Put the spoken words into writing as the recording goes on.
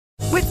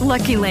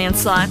Lucky Land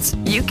Slots,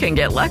 you can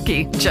get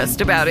lucky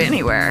just about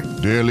anywhere.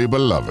 Dearly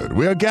beloved,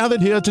 we are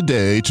gathered here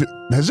today to...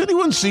 Has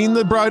anyone seen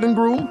the bride and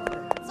groom?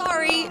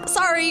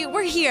 Sorry,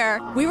 we're here.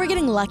 We were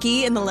getting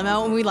lucky in the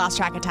limo and we lost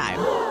track of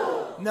time.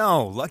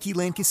 No, Lucky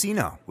Land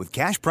Casino, with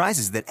cash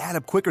prizes that add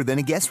up quicker than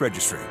a guest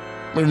registry.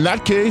 In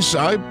that case,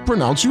 I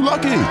pronounce you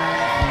lucky.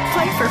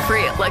 Play for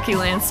free at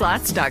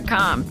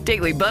LuckyLandSlots.com.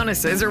 Daily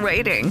bonuses are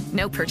waiting.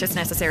 No purchase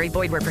necessary.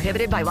 Void where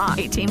prohibited by law.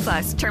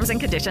 18+. Terms and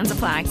conditions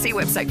apply. See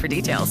website for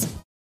details.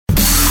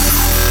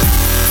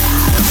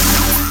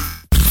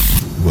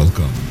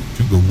 Welcome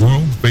to the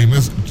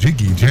world-famous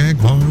Jiggy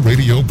Jaguar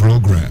radio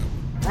program.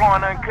 Raw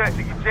and uncut,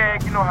 Jiggy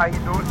Jag, you know how you do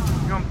it. You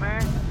know what I'm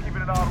saying?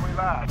 Keeping it all the way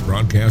live.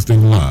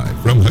 Broadcasting live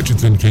from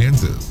Hutchinson,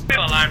 Kansas.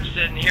 Well, I'm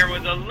sitting here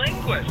with a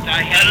linguist.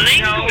 I had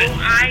no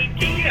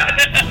idea.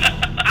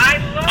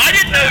 I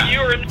didn't know you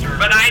were,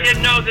 but I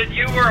didn't know that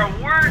you were a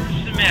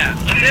wordsmith.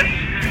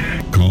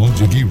 Call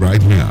Jiggy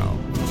right now.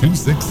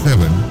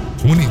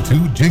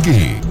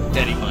 267-22-JIGGY.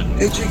 Daddy fun.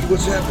 Hey, Jiggy,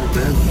 what's happening,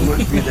 man?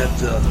 Reminds me of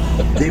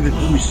that David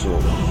Bowie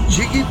song.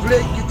 Jiggy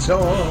play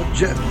guitar.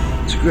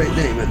 It's a great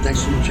name, man.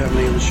 Thanks so much for having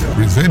me on the show.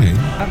 Presenting.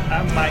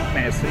 I'm Mike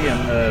Massey,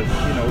 and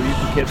you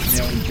can catch me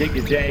on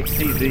Jiggy Jag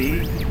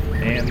TV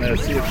and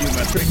see a few of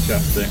my trick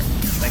shots there.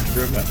 Thank you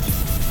very much.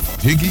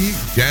 Jiggy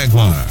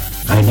Jaguar.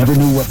 I never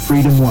knew what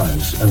freedom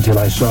was until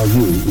I saw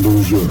you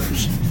lose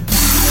yours.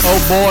 Oh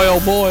boy,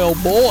 oh boy, oh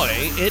boy.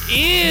 It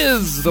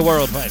is the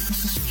world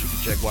famous Jiggy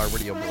Jaguar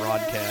radio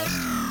broadcast.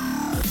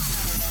 What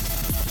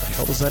the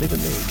hell does that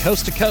even mean?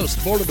 Coast to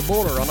coast, border to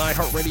border on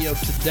iHeartRadio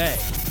today.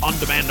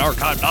 On-demand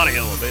archived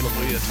audio available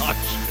via talk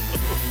show.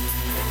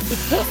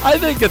 I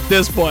think at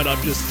this point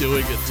I'm just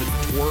doing it to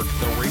twerk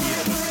the radio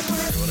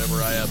industry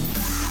whenever I have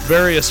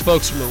various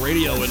folks from the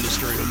radio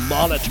industry who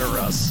monitor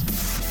us.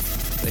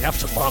 They have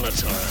to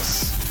monitor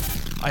us.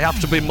 I have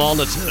to be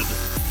monitored.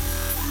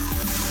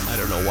 I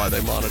don't know why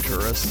they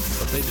monitor us,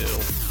 but they do.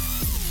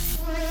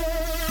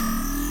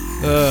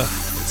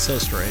 It's so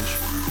strange.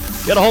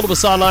 Get a hold of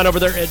us online over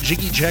there at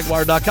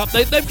jiggyjaguar.com.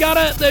 They've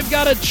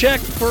got to check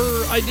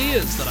for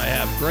ideas that I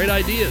have. Great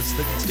ideas.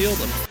 They can steal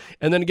them.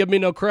 And then give me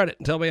no credit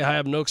and tell me I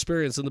have no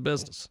experience in the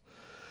business.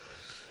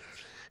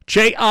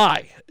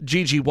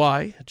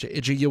 JIGGY,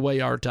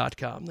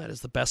 JIGGY.com. That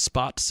is the best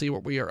spot to see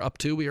what we are up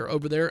to. We are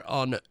over there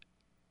on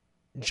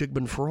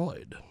Jigman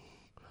Freud.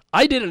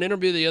 I did an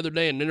interview the other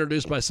day and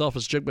introduced myself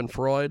as Jigman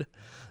Freud.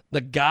 The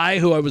guy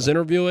who I was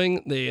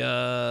interviewing, the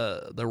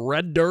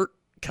Red Dirt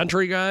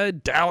country guy,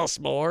 Dallas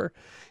Moore,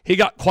 he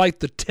got quite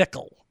the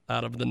tickle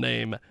out of the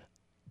name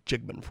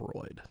Jigman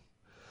Freud.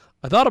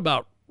 I thought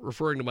about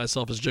referring to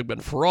myself as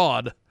Jigman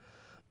Fraud,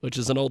 which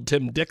is an old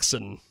Tim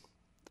Dixon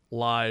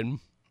line,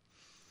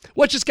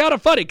 which is kind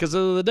of funny because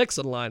of the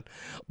Dixon line.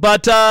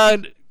 But,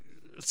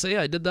 see,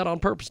 I did that on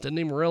purpose. Didn't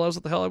even realize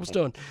what the hell I was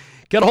doing.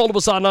 Get a hold of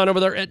us online over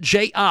there at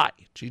JIGGY.com.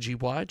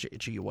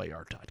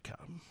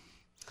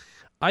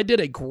 I did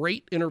a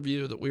great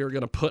interview that we are going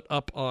to put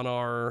up on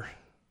our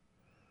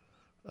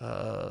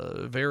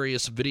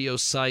various video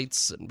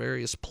sites and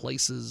various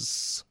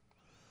places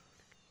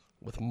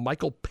with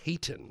Michael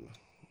Payton.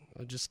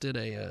 I just did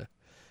a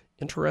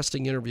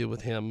interesting interview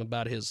with him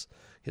about his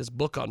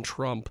book on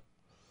Trump.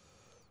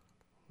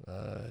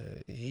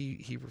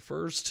 He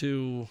refers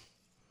to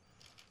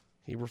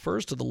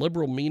the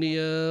liberal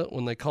media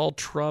when they call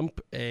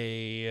Trump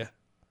a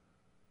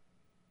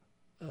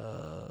I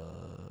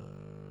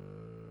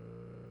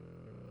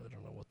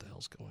don't know what the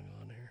hell's going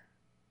on here.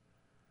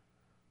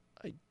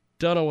 I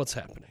don't know what's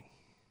happening.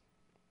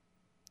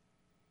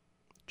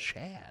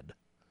 Chad.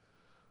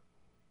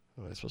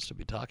 Am I supposed to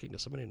be talking to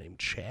somebody named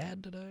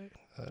Chad today?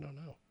 I don't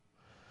know.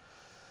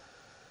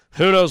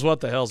 Who knows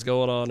what the hell's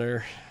going on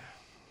there?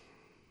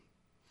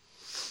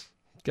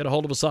 Get a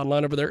hold of us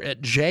online over there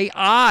at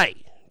JIGGY.com.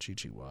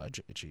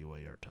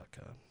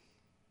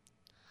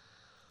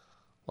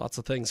 Lots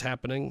of things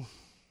happening.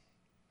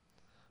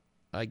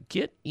 I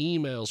get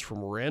emails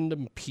from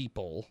random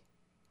people,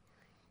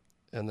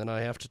 and then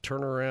I have to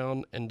turn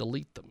around and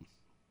delete them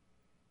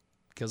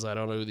because I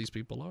don't know who these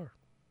people are.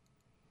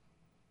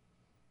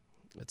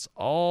 It's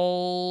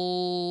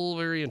all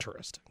very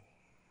interesting.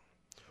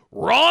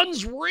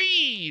 Ron's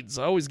Reads.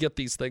 I always get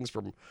these things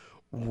from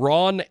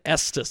Ron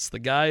Estes, the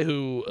guy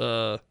who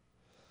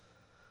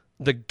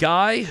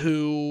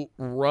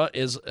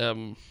is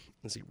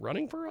he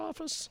running for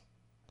office?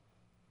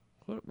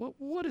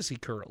 What is he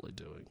currently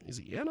doing? Is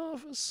he in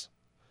office?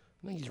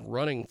 I think he's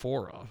running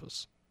for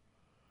office.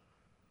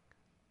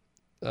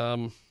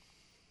 Let's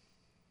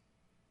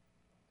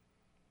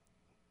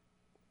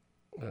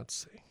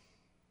see.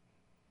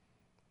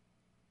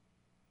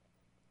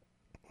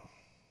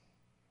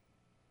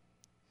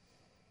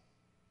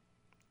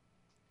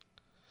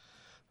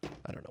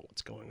 I don't know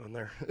what's going on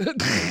there.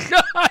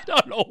 I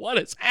don't know what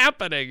is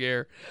happening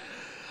here.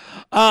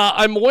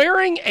 I'm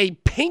wearing a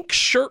pink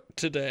shirt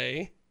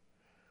today.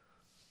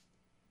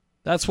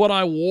 That's what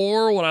I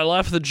wore when I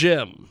left the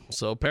gym.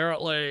 So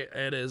apparently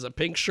it is a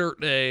pink shirt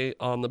day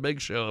on the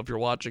big show if you're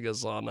watching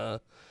us on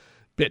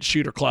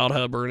BitChute or Cloud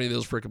Hub or any of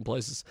those freaking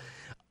places.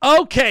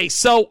 Okay,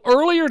 so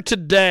earlier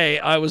today,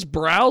 I was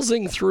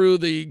browsing through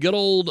the good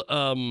old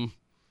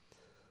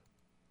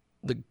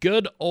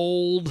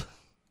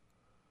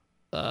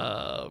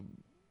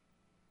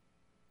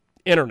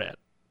internet.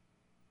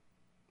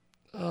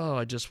 Oh,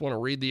 I just want to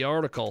read the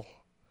article.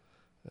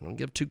 I don't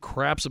give two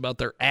craps about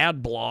their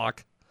ad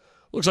block.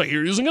 Looks like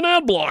you're using an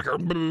ad blocker.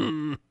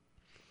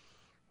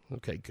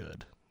 Okay,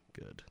 good.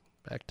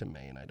 Back to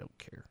Maine. I don't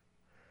care.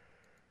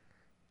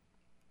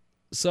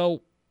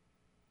 So,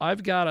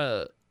 I've got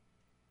a...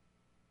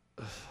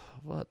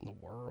 What in the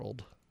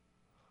world?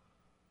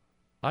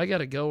 I got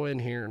to go in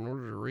here in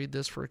order to read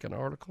this freaking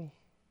article?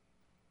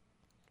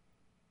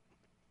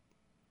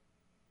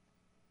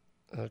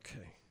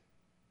 Okay.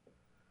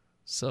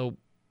 So,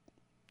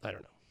 I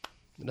don't know.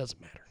 It doesn't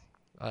matter.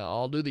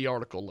 I'll do the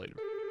article later.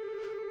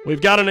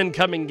 We've got an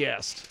incoming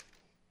guest.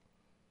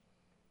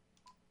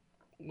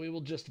 We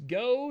will just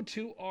go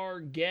to our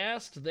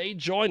guest. They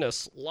join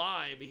us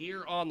live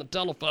here on the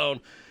telephone.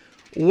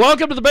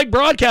 Welcome to the big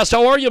broadcast.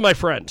 How are you, my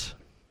friend?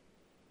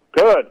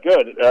 Good.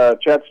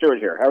 Chad Stewart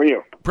here. How are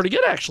you? Pretty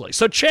good, actually.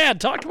 So,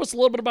 Chad, talk to us a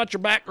little bit about your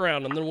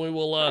background, and then we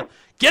will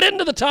get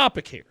into the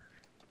topic here.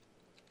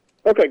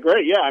 Okay,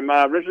 great. Yeah, I'm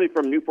originally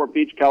from Newport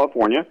Beach,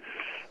 California.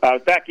 I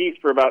was back east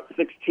for about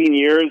 16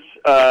 years.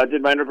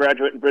 Did my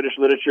undergraduate in British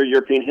literature,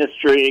 European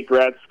history,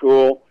 grad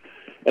school,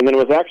 and then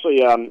was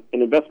actually an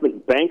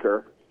investment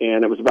banker.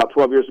 And it was about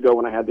 12 years ago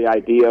when I had the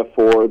idea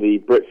for the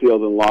Britfield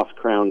the Lost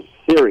Crown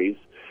series,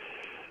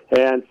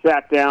 and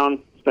sat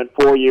down, spent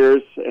 4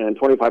 years and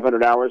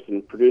 2,500 hours,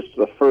 and produced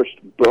the first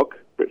book,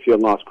 Britfield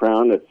the Lost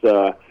Crown. It's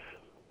a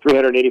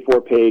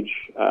 384-page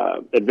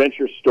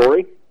adventure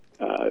story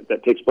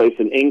that takes place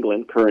in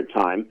England, current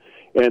time.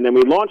 And then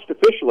we launched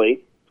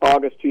officially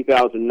August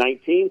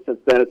 2019. Since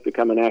then, it's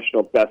become a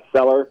national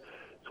bestseller.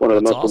 It's one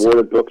of the most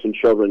awarded books in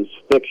children's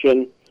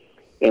fiction,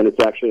 and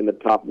it's actually in the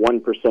top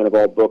 1% of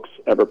all books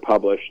ever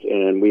published.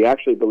 And we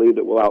actually believe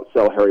that we'll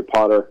outsell Harry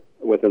Potter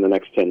within the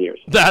next 10 years.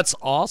 That's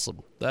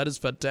awesome. That is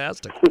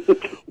fantastic.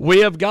 We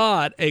have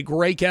got a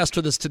great guest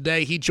with us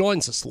today. He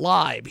joins us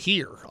live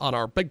here on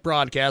our big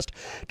broadcast.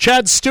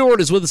 Chad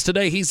Stewart is with us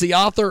today. He's the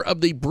author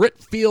of the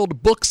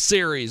Britfield book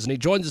series, and he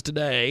joins us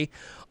today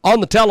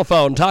on the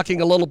telephone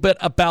talking a little bit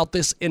about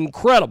this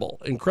incredible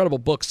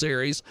book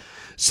series.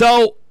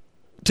 So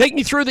take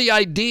me through the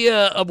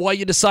idea of why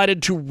you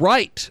decided to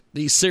write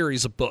these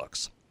series of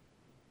books.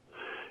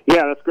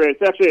 Yeah, that's great.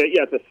 It's actually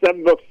it's a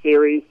 7-book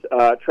series.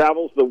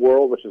 Travels the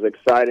world, which is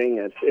exciting.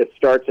 It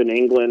starts in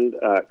England,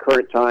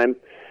 current time.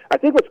 I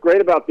think what's great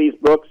about these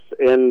books,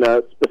 and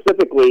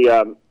specifically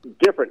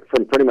different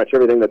from pretty much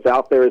everything that's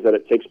out there, is that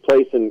it takes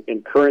place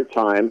in current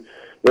time.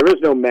 There is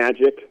no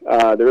magic.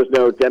 There is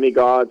no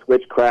demigods,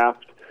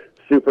 witchcraft,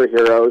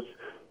 superheroes.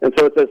 And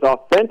so it's as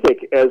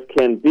authentic as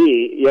can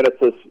be, yet it's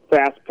this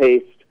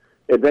fast-paced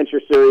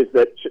adventure series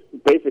that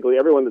basically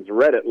everyone that's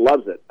read it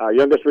loves it. Our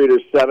youngest reader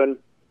is 7,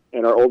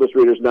 and our oldest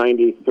reader is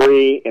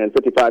 93, and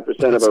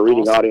 55% of our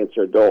reading audience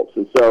are adults.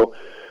 And so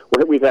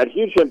we've had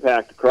huge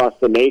impact across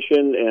the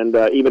nation and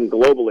even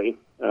globally,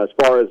 as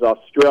far as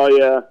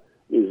Australia,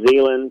 New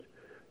Zealand,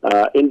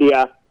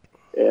 India,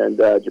 and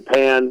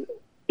Japan,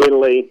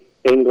 Italy,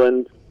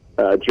 England,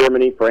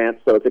 Germany,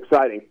 France. So it's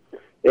exciting.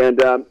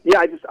 And I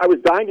was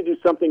dying to do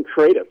something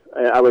creative.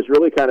 I was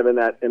really kind of in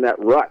that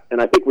rut,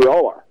 and I think we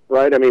all are,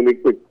 right? I mean, we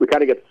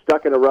kind of get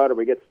stuck in a rut, or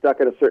we get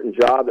stuck in a certain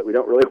job that we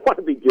don't really want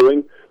to be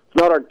doing.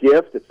 It's not our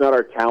gift. It's not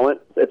our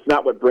talent. It's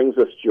not what brings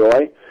us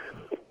joy.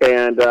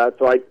 And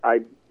so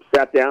I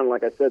sat down,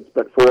 like I said,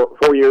 spent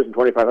 4 years and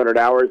 2,500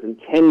 hours, and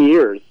 10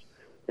 years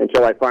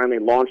until I finally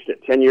launched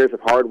it. 10 years of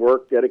hard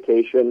work,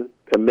 dedication,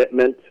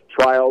 commitment,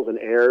 trials and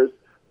errors,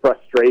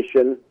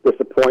 frustration,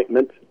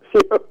 disappointment,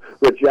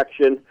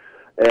 rejection,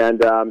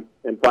 and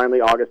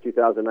finally August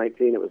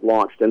 2019 it was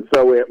launched. And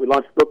so we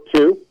launched book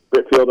 2,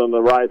 Britfield and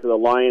the Rise of the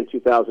Lion,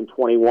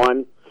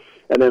 2021,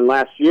 and then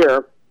last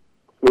year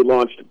we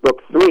launched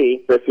book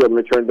 3, Britfield and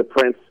Return of the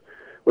Prince,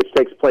 which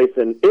takes place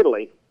in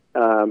Italy,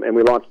 and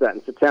we launched that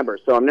in September.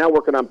 So I'm now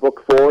working on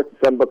book 4. It's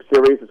a 7-book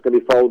series. It's going to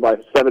be followed by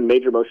 7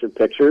 major motion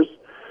pictures,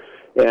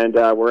 and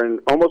we're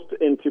almost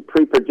into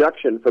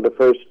pre-production for the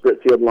first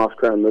Britfield and Lost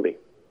Crown movie.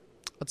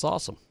 That's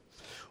awesome.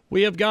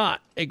 We have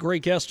got a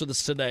great guest with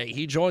us today.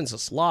 He joins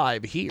us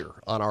live here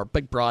on our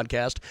big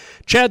broadcast.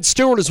 Chad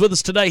Stewart is with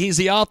us today. He's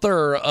the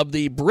author of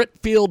the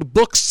Britfield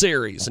book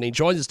series, and he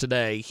joins us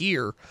today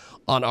here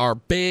on our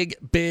big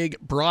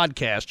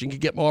broadcast. You can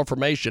get more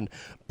information,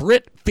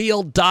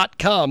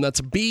 Britfield.com.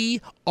 That's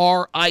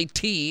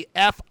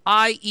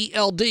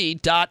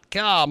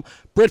Britfield.com,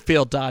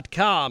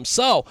 Britfield.com.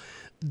 So,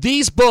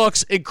 these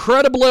books,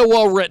 incredibly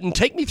well written.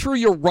 Take me through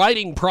your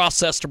writing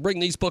process to bring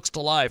these books to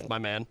life, my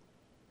man.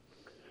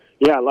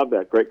 Yeah, I love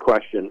that. Great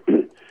question.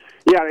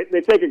 Yeah, they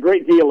take a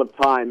great deal of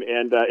time,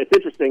 and it's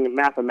interesting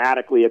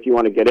mathematically if you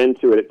want to get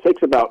into it. It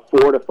takes about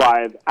 4 to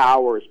 5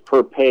 hours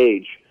per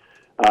page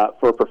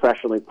for a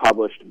professionally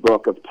published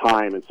book of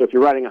time. And so if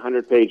you're writing a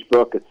 100-page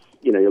book, it's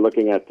you're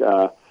looking at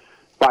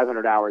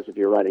 500 hours. If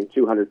you're writing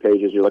 200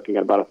 pages, you're looking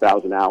at about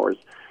 1,000 hours.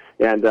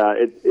 And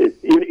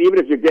even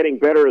if you're getting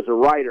better as a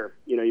writer,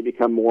 you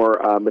become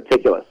more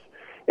meticulous.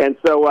 And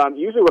so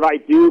usually what I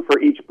do for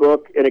each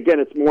book, and again,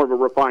 it's more of a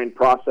refined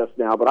process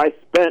now, but I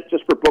spent,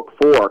 just for book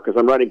 4, because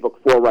I'm writing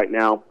book 4 right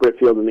now,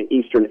 Britfield and the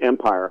Eastern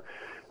Empire,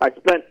 I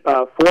spent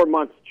 4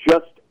 months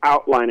just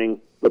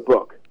outlining the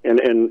book. And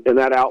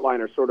that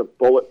outline are sort of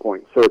bullet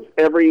points. So it's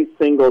every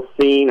single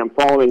scene. I'm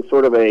following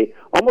sort of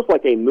almost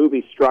like a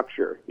movie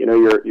structure.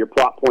 Your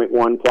plot point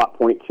 1, plot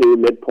point 2,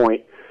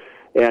 midpoint.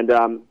 And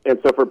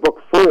so for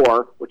book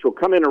 4, which will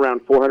come in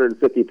around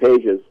 450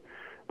 pages,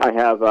 I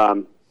have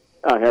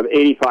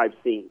 85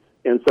 scenes.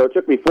 And so it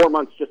took me 4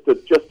 months just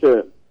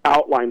to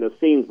outline those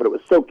scenes, but it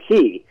was so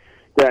key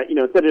that,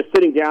 instead of just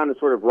sitting down and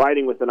sort of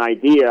writing with an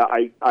idea,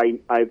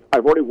 I've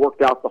already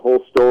worked out the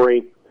whole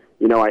story.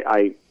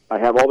 I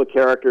have all the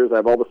characters, I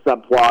have all the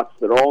subplots,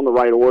 they're all in the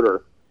right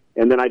order,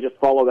 and then I just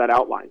follow that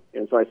outline.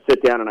 And so I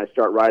sit down and I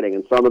start writing.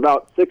 And so I'm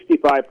about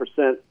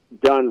 65%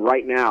 done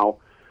right now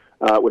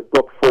with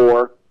book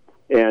 4,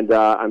 and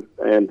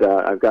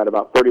I've got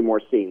about 30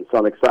 more scenes, so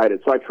I'm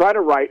excited. So I try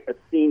to write a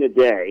scene a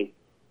day,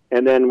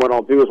 and then what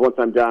I'll do is once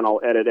I'm done,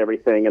 I'll edit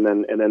everything, and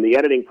then the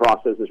editing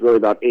process is really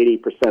about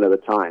 80% of the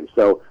time.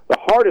 So the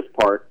hardest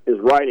part is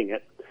writing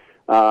it,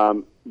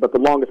 but the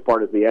longest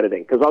part is the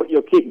editing, because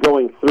you'll keep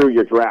going through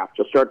your draft.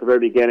 You'll start at the very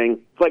beginning.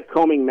 It's like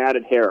combing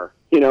matted hair.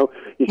 You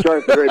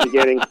start at the very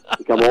beginning,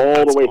 you come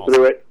all the way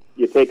through it,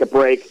 you take a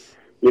break,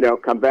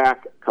 come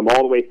back, come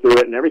all the way through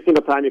it, and every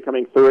single time you're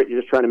coming through it, you're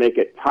just trying to make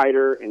it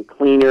tighter and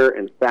cleaner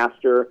and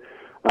faster.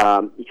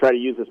 You try to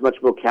use as much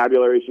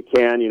vocabulary as you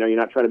can. You're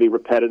not trying to be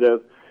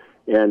repetitive,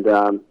 and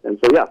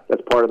so yeah,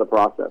 that's part of the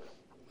process.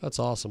 That's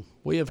awesome.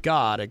 We have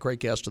got a great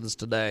guest with us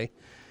today.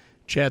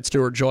 Chad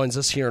Stewart joins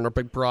us here in our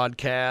big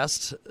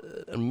broadcast.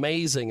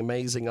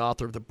 Amazing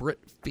author of the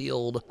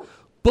Britfield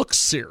book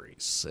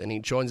series, and he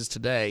joins us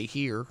today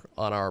here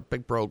on our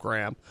big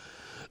program.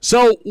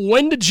 So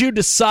when did you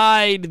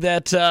decide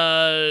that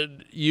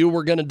you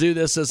were going to do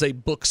this as a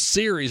book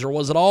series, or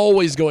was it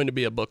always going to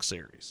be a book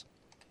series?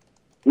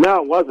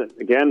 No, it wasn't.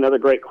 Again, another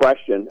great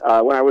question.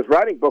 When I was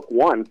writing book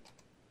 1,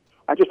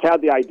 I just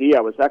had the idea.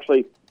 I was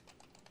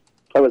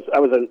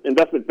an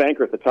investment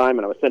banker at the time,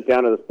 and I was sent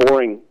down to this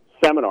boring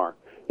seminar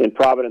in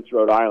Providence,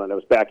 Rhode Island. I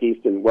was back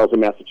east in Wellesley,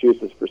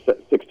 Massachusetts for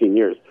 16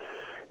 years.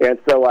 And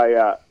so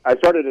I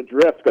started to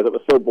drift because it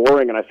was so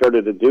boring, and I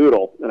started to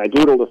doodle. And I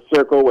doodled a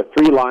circle with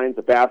 3 lines,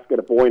 a basket,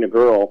 a boy, and a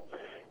girl.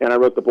 And I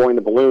wrote The Boy and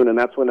the Balloon, and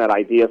that's when that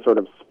idea sort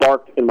of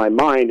sparked in my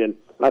mind. And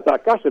I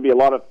thought, gosh, that'd be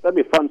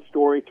a fun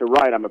story to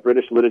write. I'm a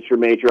British literature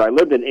major. I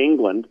lived in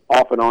England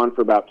off and on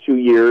for about 2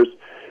 years.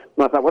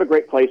 And I thought, what a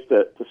great place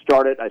to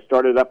start it. I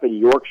started up in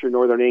Yorkshire,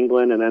 Northern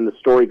England, and then the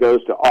story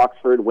goes to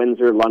Oxford,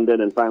 Windsor,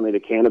 London, and finally to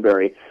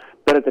Canterbury.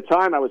 But at the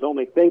time, I was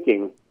only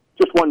thinking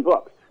just one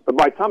book. But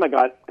by the time I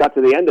got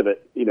to the end of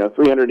it,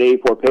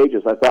 384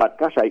 pages, I thought,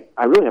 gosh,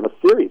 I really have a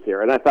series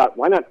here. And I thought,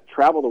 why not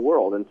travel the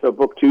world? And so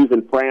book 2 is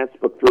in France,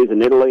 book 3 is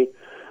in Italy,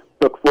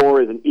 book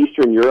 4 is in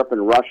Eastern Europe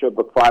and Russia,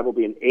 book 5 will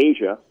be in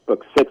Asia,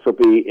 book 6 will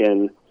be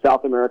in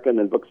South America, and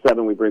then book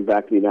 7 we bring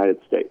back to the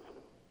United States.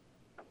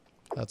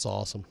 That's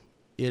awesome.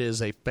 It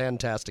is a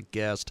fantastic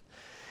guest.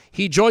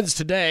 He joins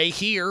today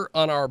here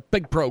on our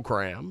big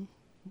program,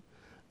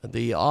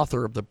 the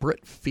author of the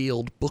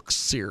Britfield book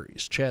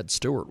series, Chad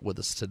Stewart, with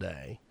us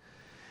today.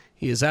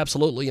 He is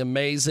absolutely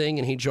amazing,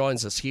 and he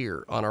joins us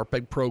here on our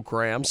big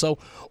program. So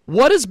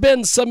what has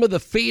been some of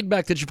the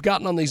feedback that you've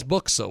gotten on these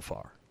books so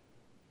far?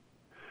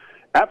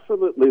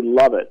 Absolutely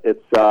love it.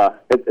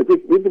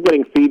 We've been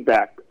getting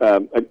feedback,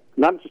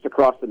 not just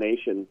across the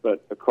nation,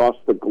 but across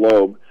the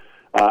globe.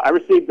 I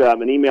received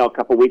an email a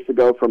couple weeks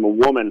ago from a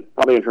woman,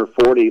 probably in her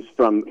 40s,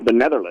 from the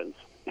Netherlands,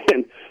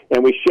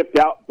 and we shipped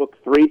out book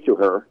 3 to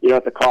her,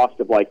 at the cost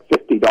of like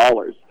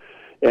 $50.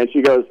 And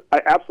she goes,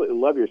 I absolutely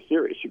love your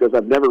series. She goes,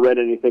 I've never read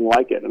anything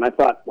like it. And I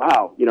thought,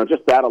 wow,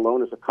 just that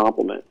alone is a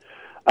compliment.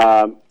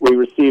 We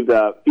received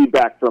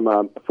feedback from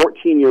a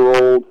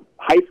 14-year-old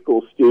high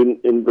school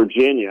student in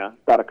Virginia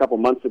about a couple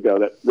months ago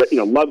that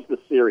loves the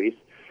series.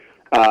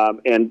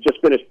 And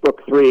just finished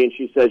book 3, and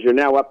she says, you're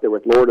now up there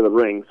with Lord of the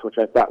Rings, which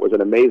I thought was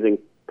an amazing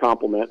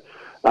compliment.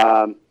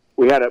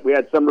 We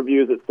had some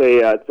reviews that say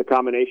it's a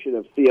combination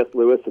of C.S.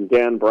 Lewis and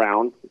Dan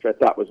Brown, which I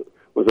thought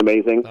was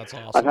amazing. That's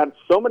awesome. I've had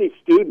so many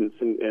students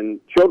and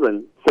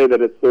children say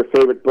that it's their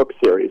favorite book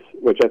series,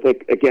 which I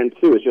think, again,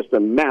 too, is just a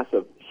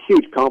massive,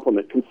 huge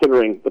compliment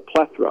considering the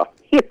plethora,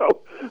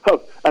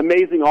 of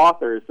amazing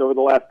authors over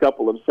the last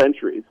couple of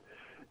centuries.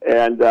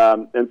 And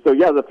so,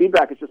 yeah, the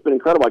feedback has just been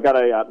incredible.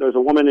 There's a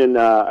woman in,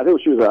 I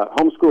think she was a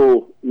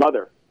homeschool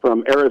mother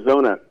from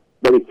Arizona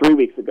maybe 3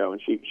 weeks ago,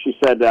 and she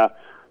said,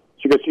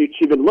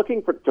 she'd been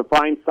looking to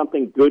find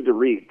something good to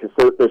read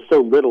because there's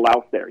so little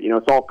out there.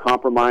 It's all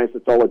compromised,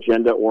 it's all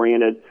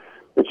agenda-oriented.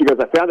 And she goes,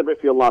 I found the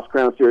Britfield Lost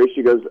Crown series.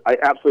 She goes, I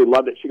absolutely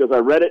loved it. She goes, I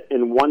read it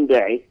in one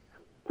day,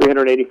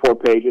 384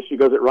 pages. She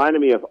goes, it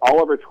reminded me of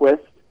Oliver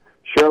Twist,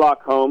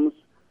 Sherlock Holmes,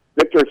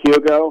 Victor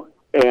Hugo,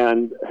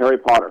 and Harry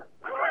Potter.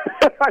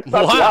 I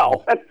thought,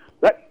 wow,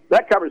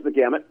 that covers the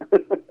gamut.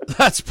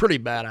 That's pretty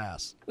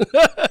badass.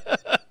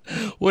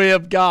 We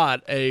have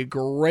got a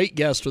great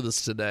guest with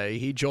us today.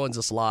 He joins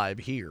us live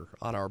here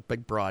on our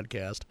big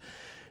broadcast.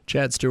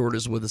 Chad Stewart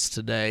is with us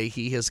today.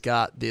 He has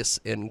got this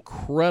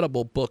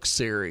incredible book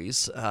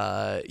series.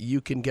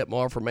 You can get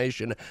more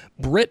information,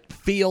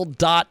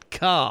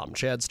 Britfield.com.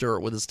 Chad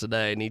Stewart with us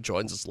today, and he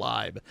joins us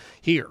live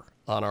here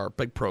on our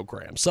big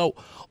program. So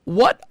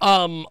what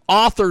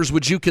authors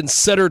would you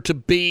consider to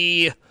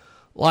be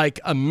like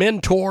a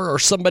mentor or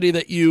somebody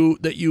that you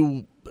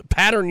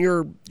pattern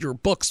your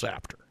books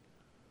after?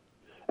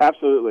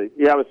 Absolutely.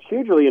 Yeah, I was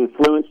hugely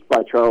influenced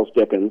by Charles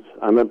Dickens.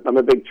 I'm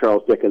a big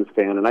Charles Dickens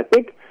fan, and I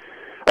think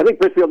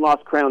Britfield the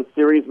Lost Crown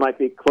series might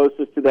be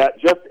closest to that,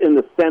 just in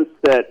the sense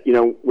that,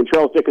 when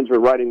Charles Dickens were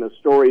writing those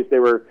stories, they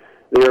were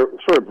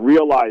sort of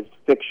realized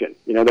fiction.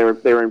 They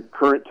were in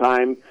current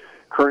time,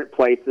 current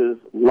places,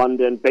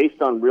 London,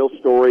 based on real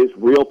stories,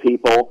 real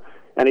people,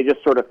 and he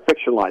just sort of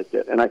fictionalized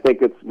it. And I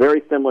think it's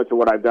very similar to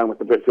what I've done with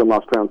the Britfield the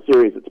Lost Crown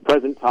series. It's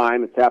present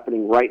time, it's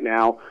happening right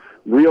now,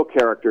 real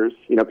characters,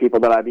 people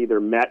that I've either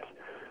met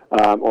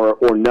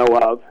or know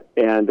of,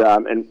 and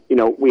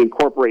we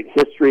incorporate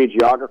history,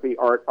 geography,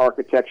 art,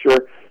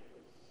 architecture,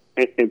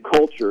 and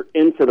culture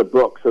into the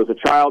book. So as a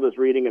child is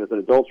reading it, as an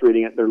adult's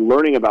reading it, they're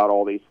learning about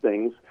all these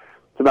things.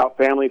 It's about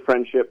family,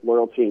 friendship,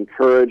 loyalty, and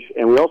courage.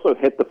 And we also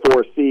hit the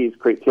 4 C's: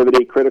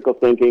 creativity, critical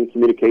thinking,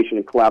 communication,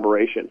 and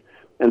collaboration.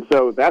 And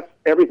so that's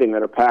everything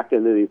that are packed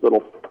into these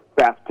little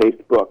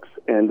fast-paced books.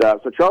 And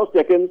so Charles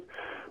Dickens,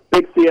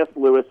 big C.S.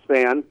 Lewis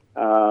fan.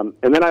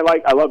 And then I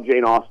love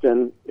Jane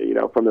Austen,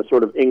 from the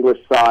sort of English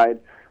side,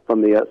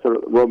 from the sort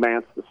of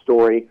romance, the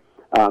story,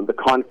 the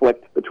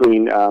conflict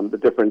between the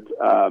different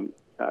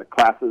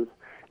classes.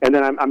 And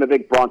then I'm a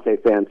big Bronte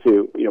fan,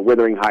 too,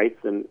 Wuthering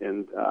Heights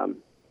and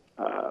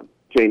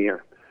Jane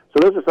Eyre. So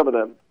those are some of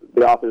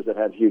the authors that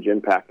had huge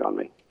impact on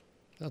me.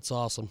 That's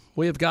awesome.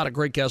 We have got a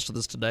great guest with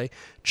us today.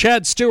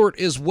 Chad Stewart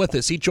is with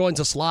us. He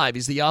joins us live.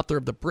 He's the author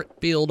of the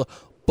Britfield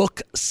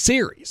book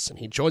series, and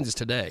he joins us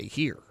today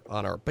here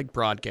on our big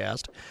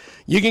broadcast.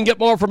 You can get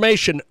more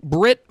information,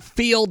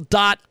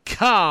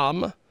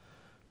 Britfield.com.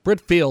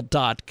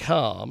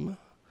 Britfield.com.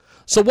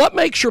 So what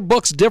makes your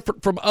books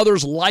different from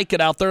others like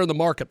it out there in the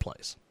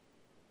marketplace?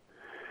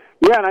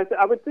 Yeah, and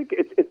I would think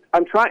if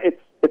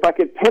I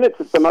could pin it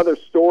to some other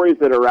stories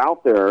that are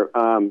out there,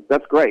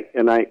 that's great.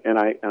 And I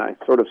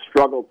sort of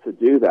struggled to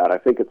do that. I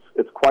think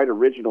it's quite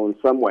original in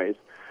some ways.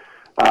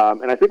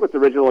 And I think what's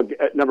original,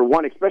 number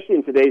one, especially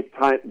in today's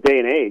day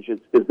and age, is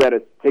that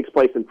it takes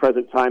place in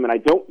present time, and I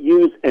don't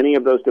use any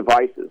of those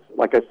devices.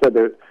 Like I said,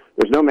 there's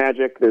no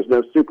magic, there's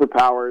no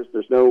superpowers,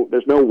 there's no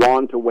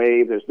wand to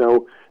wave, there's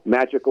no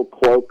magical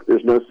cloak,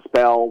 there's no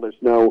spell, there's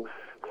no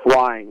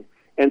flying.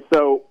 And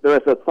so they're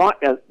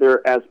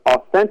as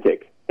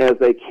authentic as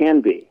they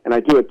can be, and I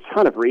do a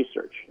ton of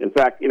research. In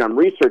fact, I'm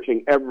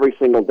researching every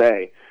single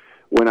day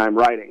when I'm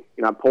writing.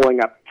 I'm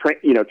pulling up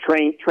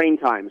train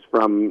times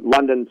from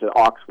London to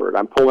Oxford.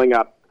 I'm pulling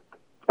up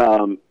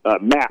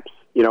maps.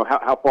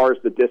 How far is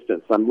the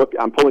distance? I'm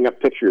pulling up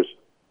pictures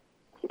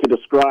to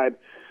describe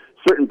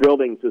certain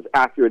buildings as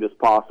accurate as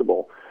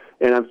possible.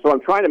 And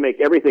I'm trying to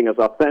make everything as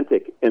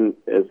authentic and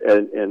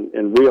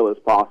real as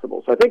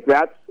possible. So I think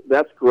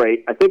that's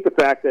great. I think the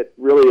fact that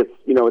really it's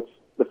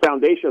the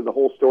foundation of the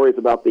whole story is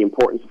about the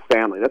importance of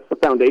family. That's the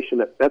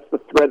foundation. That's the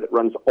thread that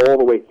runs all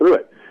the way through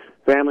it.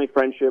 Family,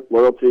 friendship,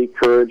 loyalty,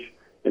 courage,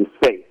 and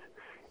faith.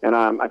 And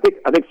I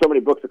think so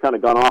many books have kind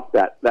of gone off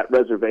that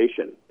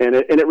reservation. And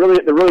they're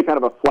really kind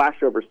of a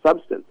flashover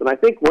substance. And I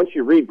think once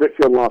you read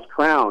Britfield the Lost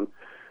Crown,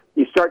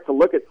 you start to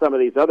look at some of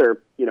these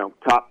other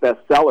top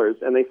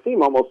bestsellers, and they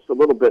seem almost a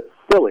little bit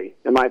silly,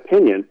 in my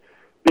opinion,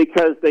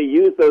 because they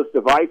use those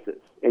devices.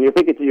 And you're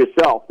thinking to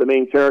yourself, the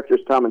main characters,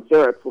 Tom and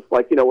Sarah, it's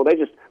like, they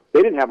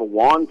didn't have a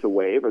wand to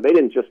wave, or they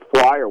didn't just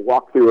fly or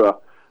walk through a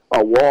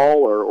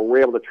wall, or were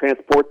able to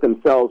transport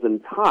themselves in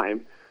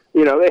time.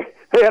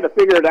 They had to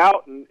figure it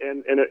out, and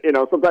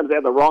sometimes they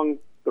had the wrong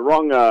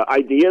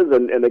ideas,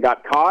 and they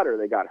got caught, or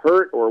they got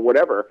hurt, or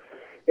whatever.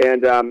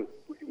 And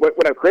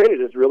what I've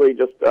created is really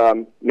just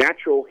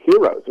natural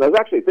heroes. And I was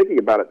actually thinking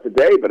about it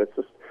today, but it's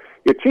just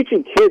you're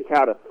teaching kids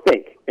how to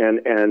think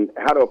and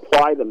how to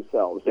apply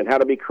themselves, and how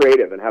to be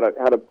creative, and how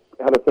to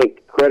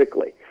think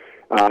critically.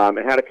 And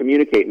how to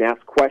communicate and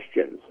ask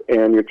questions,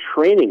 and you're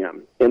training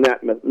them in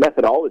that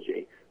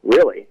methodology.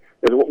 Really,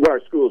 is what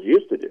our schools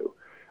used to do,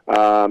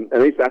 and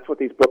at least that's what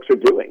these books are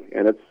doing.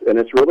 And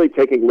it's really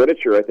taking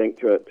literature, I think,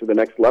 to the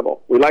next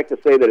level. We like to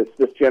say that it's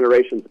this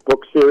generation's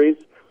book series,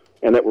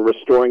 and that we're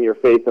restoring your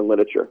faith in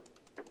literature.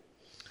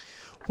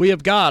 We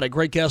have got a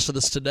great guest with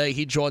us today.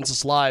 He joins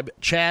us live,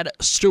 Chad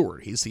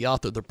Stewart. He's the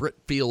author of the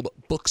Britfield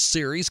book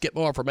series. Get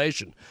more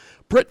information,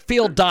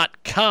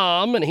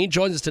 Britfield.com, and he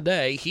joins us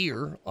today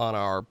here on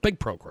our big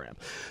program.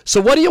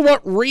 So what do you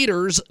want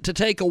readers to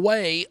take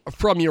away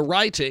from your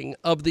writing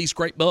of these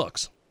great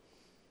books?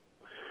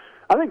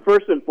 I think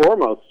first and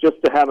foremost, just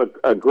to have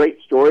a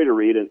great story to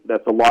read, and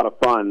that's a lot of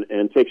fun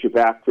and takes you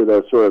back to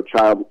the sort of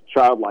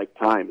childlike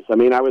times. I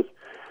mean, I was,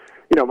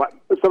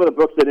 some of the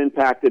books that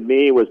impacted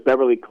me was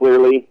Beverly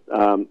Cleary,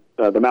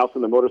 The Mouse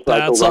and the Motorcycle.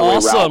 That's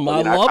awesome.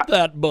 I love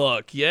that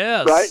book.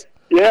 Yes. Right?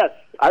 Yes.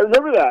 I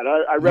remember that.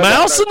 I read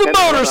Mouse that and the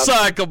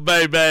Motorcycle,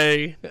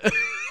 baby.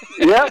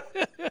 Yep.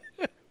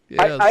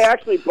 Yes. I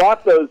actually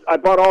bought those. I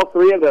bought all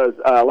three of those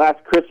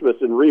last Christmas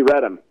and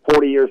reread them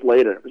 40 years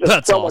later. It was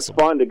just much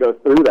fun to go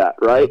through that,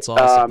 right? That's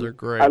awesome. They're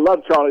great. I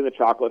love Charlie and the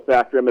Chocolate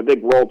Factory. I'm a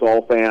big Roald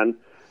Dahl fan.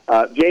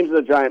 James and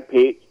the Giant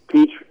Peach,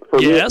 for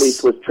me at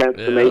least, was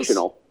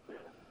transformational.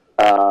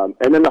 Yes.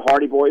 And then the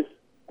Hardy Boys.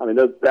 I mean,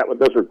 those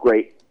are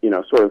great,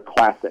 sort of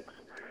classics.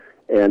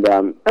 And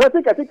I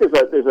think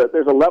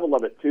there's a level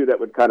of it too that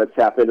would kind of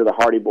tap into the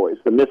Hardy Boys,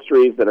 the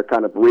mysteries that are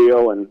kind of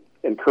real and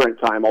in current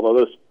time.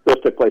 Although those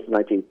took place in the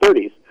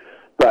 1930s,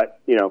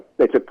 but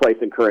they took place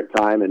in current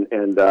time. And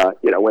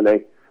when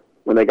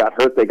they got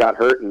hurt, they got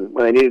hurt, and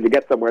when they needed to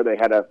get somewhere, they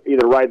had to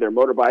either ride their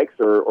motorbikes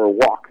or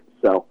walk.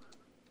 So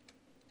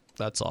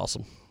that's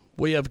awesome.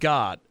 We have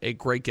got a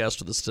great guest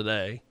with us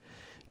today.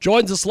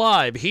 Joins us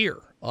live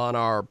here on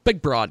our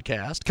big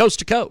broadcast, coast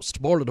to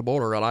coast, border to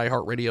border on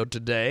iHeartRadio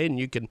today. And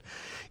you can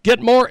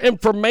get more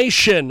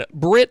information,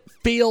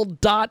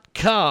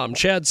 Britfield.com.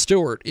 Chad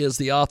Stewart is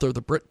the author of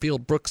the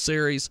Britfield book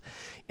series,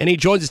 and he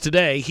joins us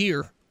today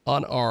here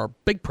on our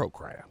big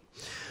program.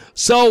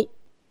 So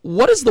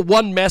what is the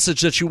one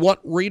message that you want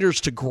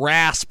readers to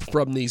grasp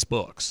from these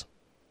books?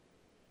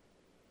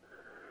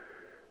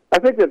 I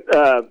think that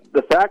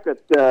the fact that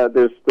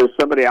there's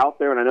somebody out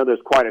there, and I know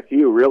there's quite a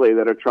few really,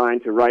 that are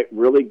trying to write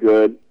really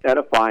good,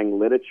 edifying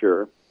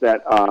literature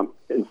that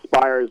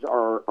inspires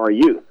our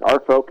youth. Our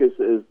focus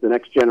is the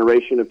next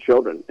generation of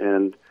children,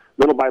 and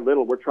little by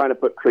little, we're trying to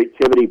put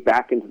creativity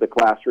back into the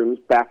classrooms,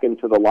 back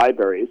into the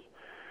libraries,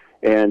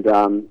 and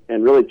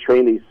really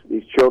train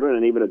these children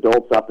and even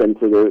adults up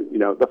into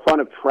the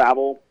fun of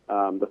travel,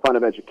 the fun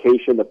of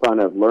education, the fun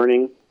of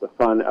learning, the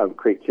fun of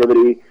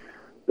creativity,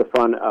 the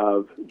fun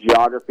of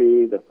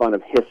geography, the fun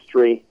of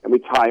history, and we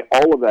tie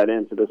all of that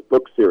into this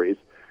book series.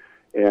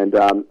 And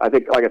I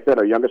think, like I said,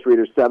 our youngest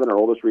reader is 7, our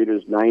oldest reader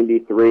is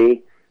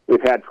 93.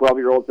 We've had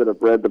 12-year-olds that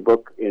have read the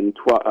book in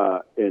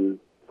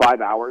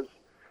 5 hours.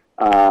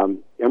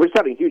 And we're just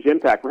having a huge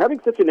impact. We're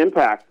having such an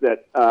impact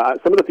that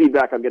some of the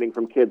feedback I'm getting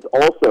from kids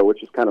also,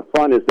 which is kind of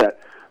fun, is that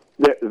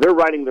they're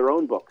writing their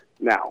own book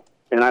now.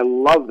 And I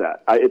love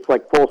that. It's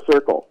like full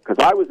circle, because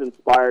I was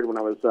inspired when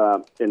I was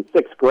in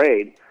 6th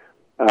grade.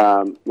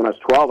 When I was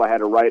 12, I had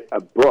to write a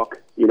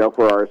book,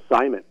 for our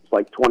assignment. It's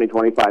like 20,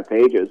 25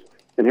 pages.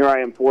 And here I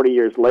am 40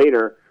 years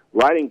later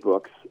writing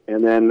books.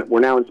 And then we're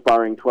now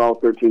inspiring 12,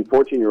 13,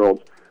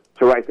 14-year-olds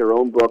to write their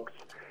own books.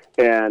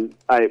 And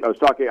I was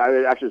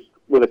actually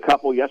with a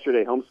couple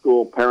yesterday,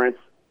 homeschool parents.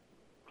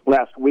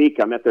 Last week,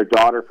 I met their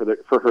daughter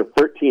for her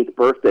 13th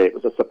birthday. It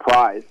was a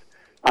surprise.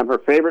 I'm her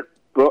favorite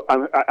book.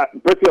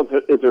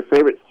 Britfield is her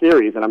favorite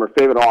series, and I'm her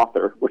favorite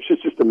author, which is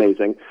just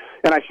amazing.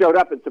 And I showed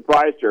up and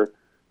surprised her,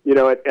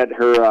 at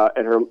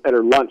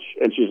her lunch,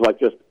 and she's like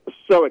just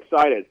so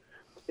excited,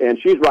 and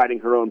she's writing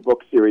her own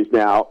book series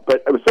now.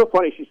 But it was so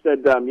funny. She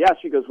said,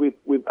 she goes,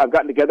 I've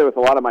gotten together with a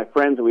lot of my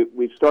friends, and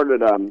we've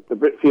started the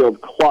Britfield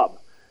Club,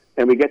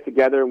 and we get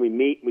together and we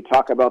meet, and we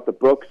talk about the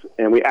books,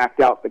 and we act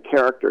out the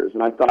characters.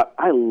 And I thought,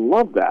 I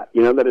love that,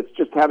 that it's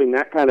just having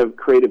that kind of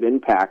creative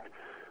impact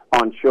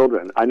on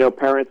children. I know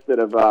parents that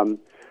have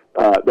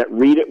that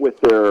read it with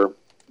their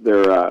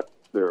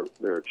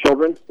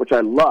children, which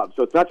I love.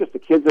 So it's not just the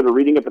kids that are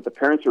reading it, but the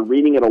parents are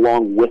reading it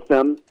along with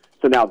them.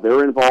 So now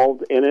they're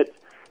involved in it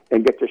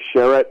and get to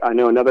share it. I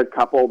know another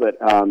couple that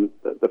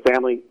the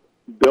family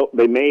built.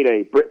 They made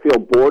a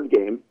Britfield board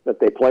game that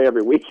they play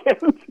every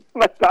weekend.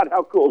 I thought,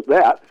 how cool is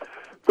that?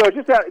 So it's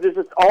just there's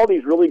just all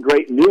these really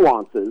great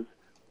nuances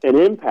and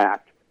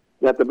impact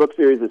that the book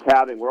series is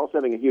having. We're also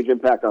having a huge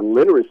impact on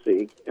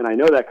literacy, and I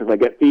know that because I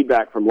get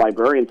feedback from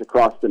librarians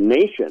across the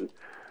nation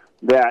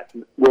that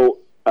will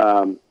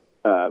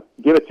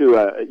give it to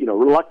a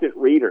reluctant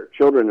reader,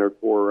 children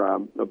or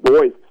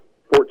boys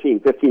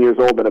 14, 15 years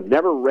old that have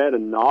never read a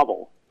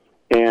novel,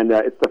 and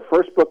it's the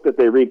first book that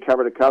they read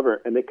cover to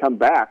cover, and they come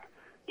back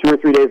 2 or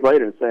 3 days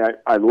later and say,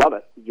 I love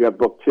it. Did you have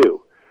book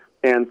 2?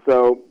 And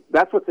so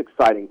that's what's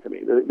exciting to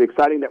me. The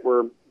exciting that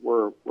we're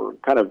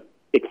kind of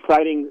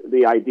exciting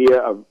the idea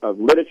of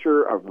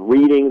literature, of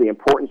reading, the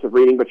importance of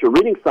reading, but you're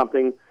reading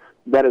something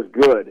that is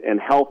good and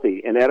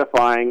healthy and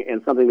edifying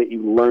and something that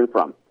you learn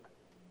from.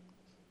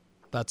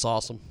 That's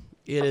awesome.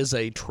 It is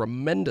a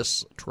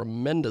tremendous,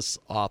 tremendous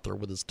author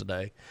with us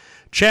today.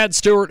 Chad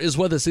Stewart is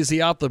with us. He's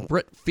the author of the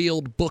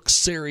Britfield book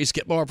series.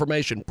 Get more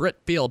information,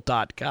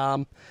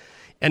 Britfield.com.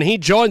 And he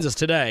joins us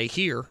today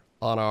here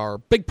on our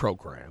big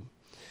program.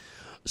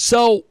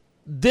 So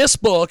this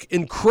book,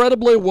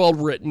 incredibly well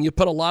written. You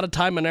put a lot of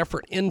time and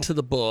effort into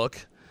the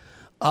book.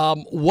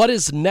 What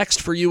is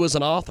next for you as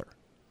an author?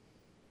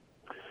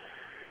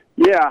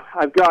 Yeah,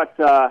 I've got,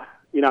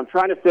 I'm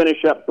trying to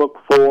finish up book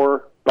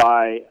 4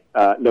 by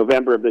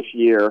November of this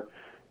year,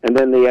 and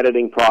then the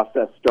editing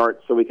process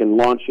starts so we can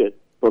launch it.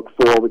 Book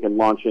 4 we can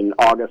launch in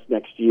August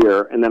next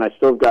year, and then I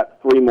still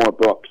got 3 more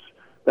books.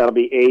 That'll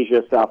be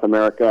Asia, South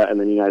America, and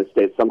then the United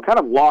States. So I'm kind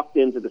of locked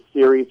into the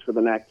series for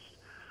the next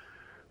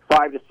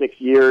 5 to 6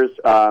 years.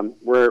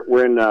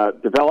 We're in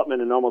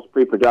development and almost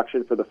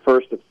pre-production for the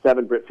first of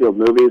 7 Britfield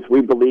movies. We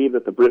believe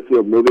that the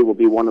Britfield movie will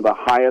be one of the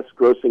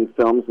highest-grossing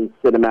films in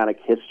cinematic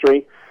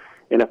history.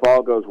 And if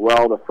all goes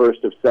well, the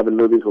first of 7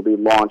 movies will be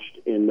launched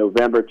in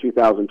November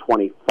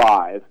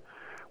 2025.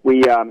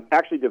 We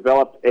actually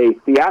developed a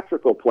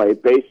theatrical play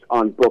based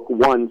on book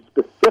 1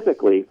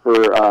 specifically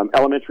for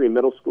elementary and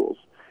middle schools.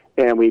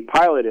 And we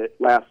piloted it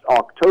last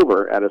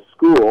October at a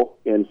school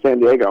in San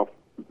Diego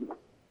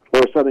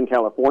or Southern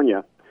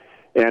California.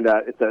 And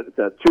it's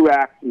a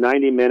 2-act,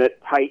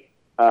 90-minute, tight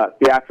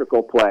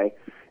theatrical play.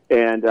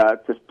 And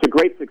to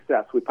great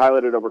success. We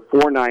piloted over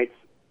 4 nights.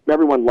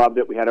 Everyone loved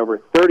it. We had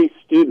over 30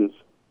 students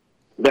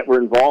that were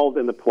involved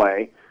in the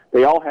play.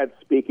 They all had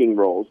speaking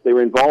roles. They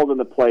were involved in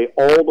the play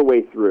all the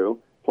way through,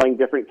 playing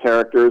different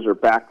characters or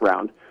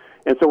background.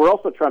 And so we're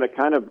also trying to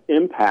kind of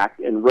impact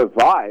and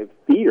revive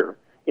theater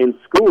in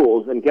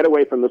schools and get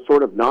away from the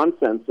sort of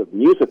nonsense of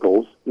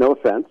musicals, no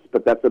offense,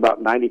 but that's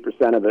about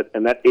 90% of it,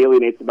 and that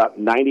alienates about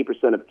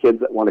 90% of kids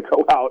that want to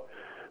go out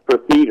for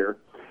theater.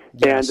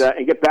 Yes.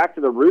 And get back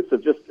to the roots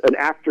of just an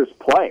actor's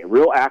play,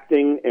 real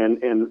acting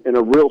and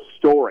a real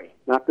story,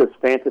 not this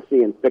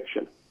fantasy and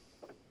fiction.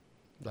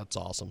 That's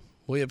awesome.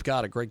 We have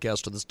got a great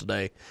guest with us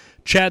today.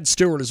 Chad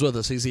Stewart is with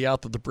us. He's the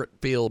author of the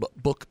Britfield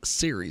book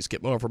series.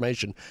 Get more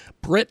information,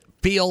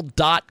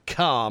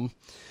 Britfield.com.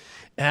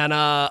 And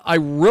I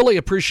really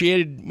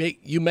appreciated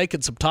you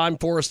making some time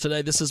for us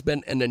today. This has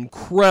been an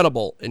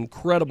incredible,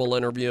 incredible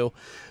interview.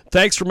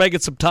 Thanks for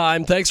making some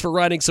time. Thanks for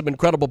writing some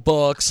incredible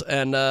books.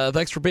 And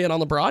thanks for being on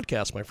the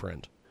broadcast, my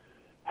friend.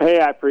 Hey,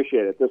 I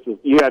appreciate it.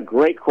 You had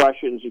great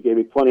questions. You gave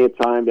me plenty of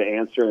time to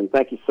answer, and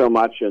thank you so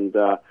much. And,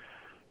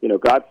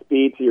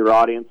 Godspeed to your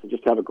audience, and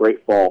just have a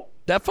great fall.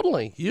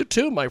 Definitely. You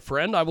too, my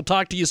friend. I will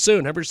talk to you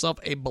soon. Have yourself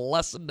a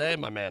blessed day,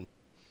 my man.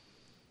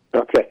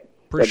 Okay.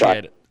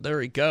 Appreciate it.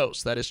 There he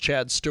goes. That is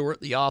Chad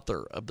Stewart, the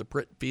author of the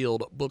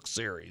Britfield book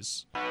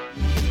series.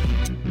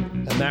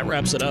 And that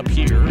wraps it up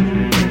here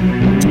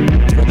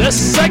for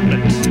this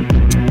segment.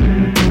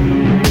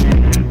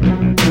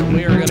 And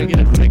we are going to get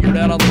it figured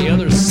out on the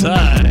other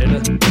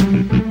side.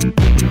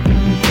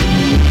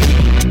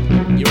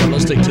 You are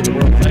listening to the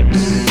world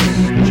famous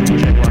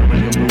Jaguar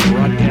Radio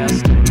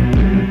broadcast.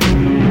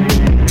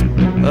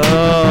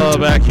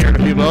 Back here in a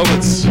few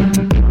moments.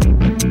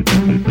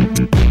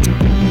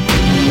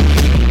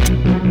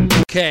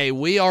 Okay,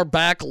 we are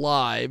back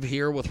live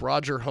here with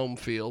Roger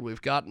Homefield.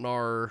 We've gotten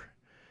our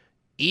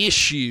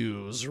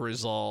issues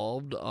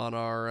resolved on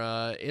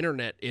our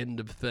internet end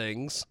of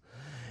things.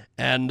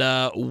 And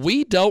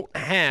we don't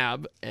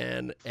have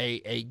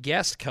a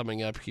guest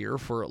coming up here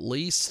for at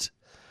least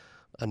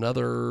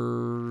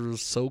another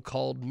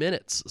so-called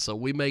minutes. So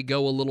we may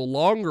go a little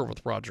longer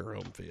with Roger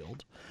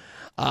Homefield.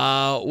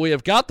 We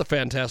have got the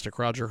fantastic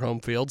Roger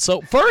Homefield.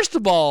 So first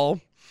of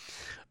all,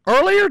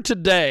 earlier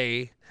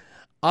today,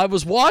 I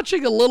was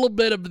watching a little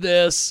bit of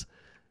this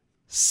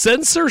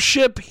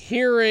censorship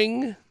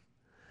hearing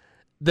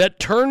that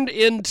turned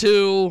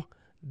into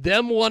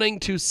them wanting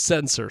to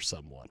censor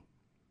someone.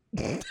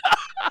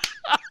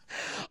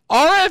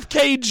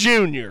 RFK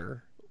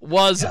Jr.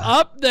 was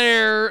up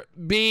there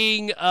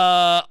being he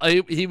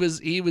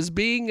was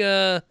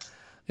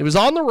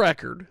on the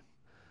record,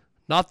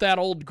 not that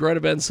old Greta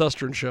Van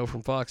Susteren show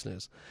from Fox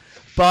News,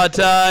 but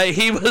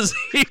he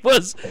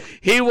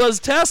was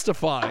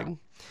testifying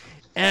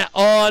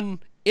on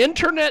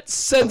internet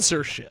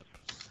censorship.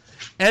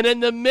 And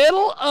in the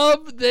middle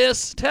of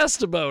this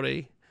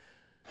testimony,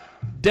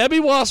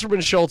 Debbie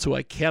Wasserman Schultz, who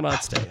I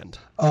cannot stand,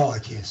 I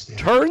can't stand,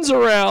 turns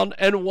around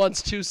and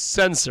wants to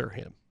censor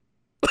him.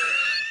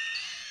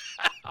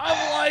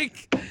 I'm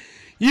like,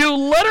 you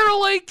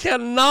literally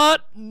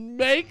cannot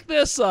make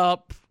this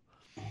up.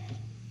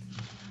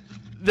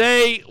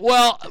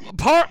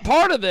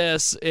 Part of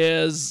this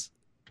is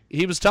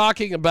he was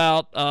talking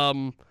about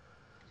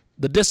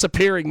the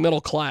disappearing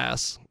middle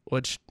class,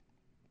 which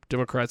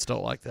Democrats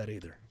don't like that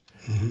either.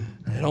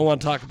 Mm-hmm. They don't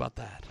want to talk about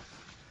that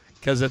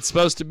because it's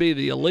supposed to be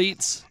the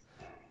elites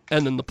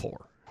and then the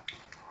poor.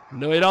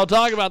 No, we don't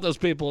talk about those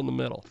people in the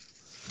middle.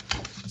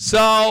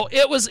 So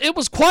it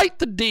was quite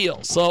the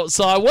deal. So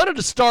I wanted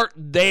to start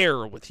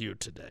there with you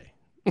today.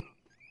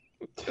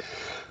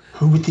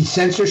 With the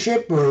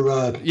censorship,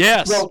 or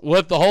yes,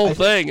 with the whole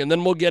thing, and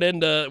then we'll get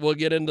into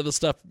the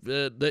stuff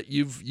that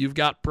you've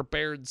got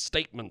prepared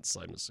statements,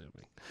 I'm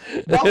assuming.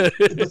 Well,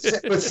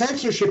 but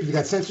censorship, you've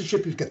got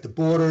the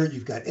border,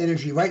 you've got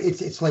energy, right?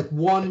 It's like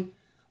one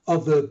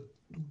of the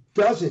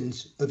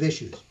dozens of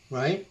issues,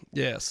 right?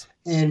 Yes.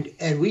 And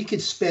we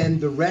could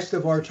spend the rest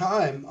of our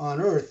time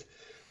on Earth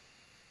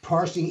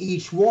parsing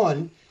each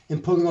one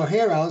and pulling our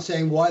hair out and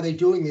saying, why are they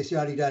doing this,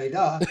 yada, yada,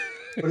 yada.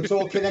 But it's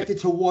all connected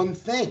to one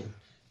thing.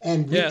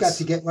 And we've got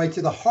to get right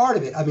to the heart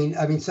of it. I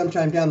mean,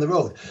 sometime down the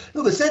road.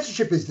 No, the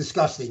censorship is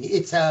disgusting.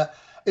 It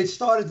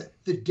started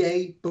the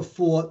day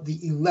before the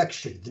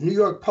election. The New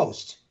York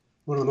Post,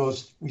 one of the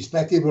most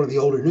respected, one of the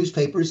older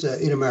newspapers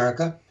in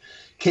America,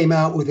 came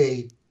out with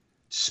a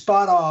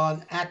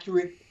spot-on,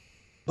 accurate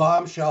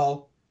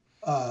bombshell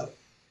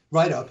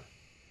write-up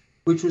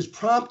which was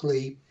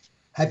promptly,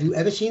 have you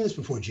ever seen this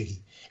before,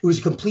 Jiggy? It was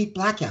a complete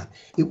blackout.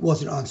 It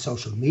wasn't on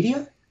social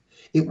media.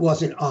 It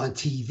wasn't on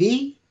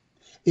TV.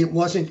 It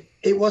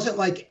wasn't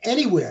like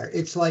anywhere.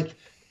 It's like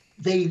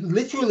they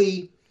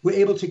literally were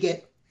able to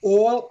get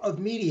all of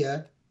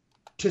media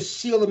to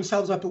seal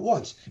themselves up at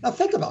once. Now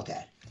think about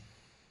that.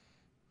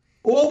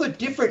 All the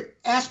different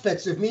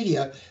aspects of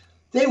media,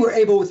 they were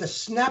able with a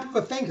snap of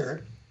a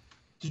finger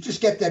to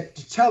just get that,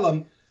 to tell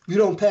them, you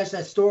don't pass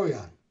that story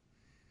on.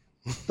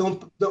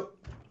 Don't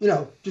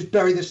just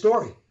bury the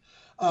story.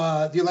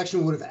 The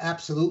election would have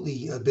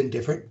absolutely been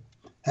different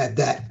had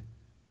that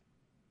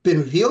been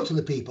revealed to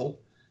the people.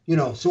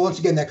 So once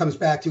again, that comes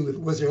back to,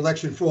 was there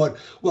election fraud?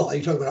 Well, are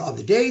you talking about on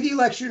the day of the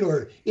election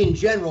or in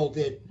general?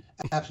 There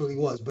absolutely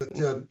was. But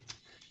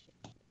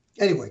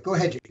anyway, go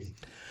ahead, Jiggy.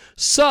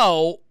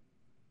 So,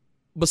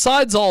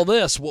 besides all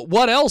this,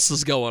 what else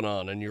is going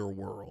on in your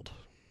world?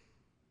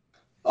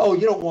 Oh,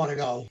 you don't want to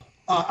know.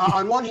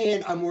 On one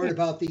hand, I'm worried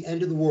about the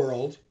end of the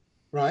world,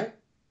 right?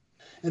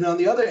 And on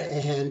the other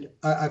hand,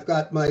 I've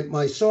got my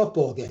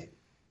softball game.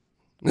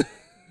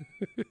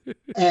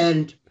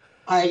 And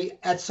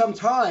at some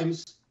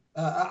times,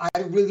 I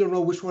really don't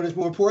know which one is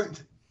more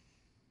important.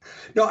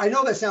 No, I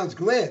know that sounds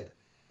glib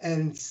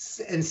and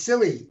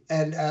silly,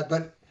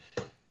 but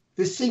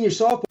this senior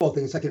softball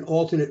thing is like an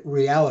alternate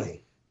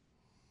reality.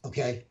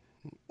 Okay,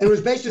 and it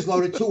was bases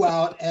loaded, 2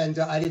 out, and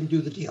I didn't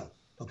do the deal.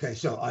 Okay,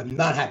 so I'm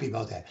not happy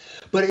about that.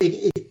 But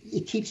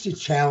it keeps you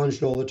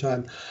challenged all the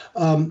time.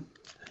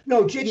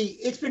 No, Jiggy,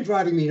 it's been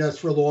driving me nuts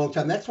for a long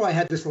time. That's why I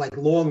had this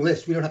long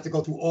list. We don't have to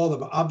go through all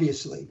of them,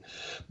 obviously.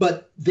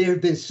 But there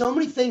have been so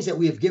many things that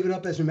we have given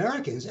up as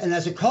Americans and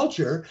as a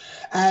culture,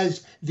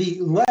 as the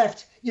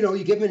left,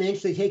 you give them an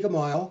inch, they take a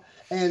mile.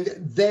 And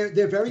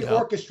they're very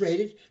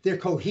orchestrated. They're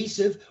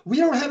cohesive. We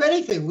don't have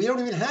anything. We don't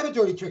even have a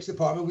dirty tricks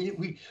department.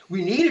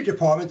 We need a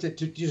department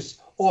to just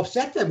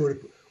offset them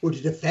or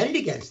to defend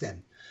against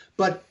them.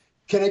 But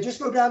can I just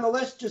go down the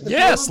list?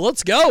 Yes,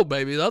 let's go,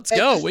 baby. Let's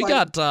go. We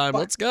got time.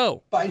 Let's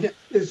go.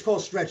 It's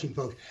called stretching,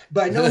 folks.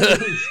 By no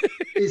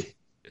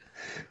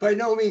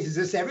means is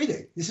this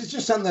everything. This is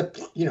just something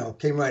that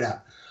came right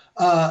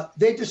out.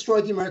 They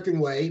destroyed the American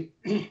way.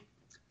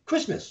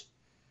 Christmas.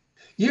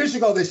 Years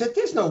ago, they said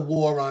there's no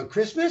war on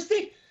Christmas,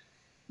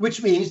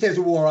 which means there's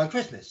a war on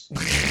Christmas.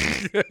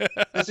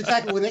 That's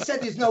exactly when they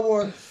said there's no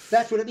war.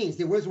 That's what it means.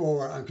 There was a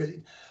war on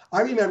Christmas.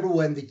 I remember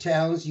when the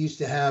towns used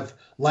to have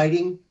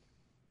lighting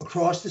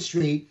across the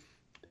street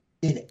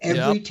in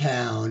every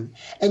town.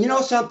 And you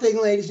know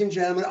something, ladies and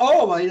gentlemen?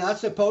 Oh, am I not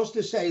supposed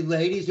to say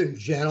ladies and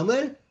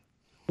gentlemen?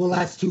 Well,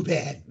 that's too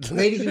bad.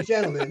 Ladies and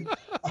gentlemen,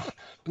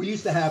 we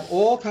used to have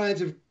all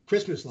kinds of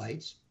Christmas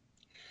lights.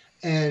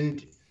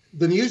 And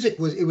the music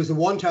was the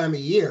one time a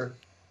year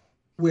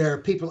where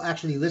people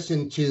actually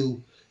listened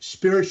to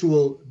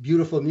spiritual,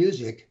 beautiful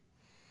music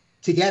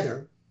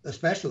together,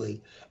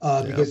 especially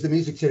because the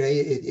music today,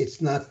 it's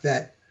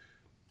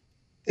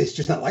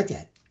just not like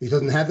that. It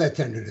doesn't have that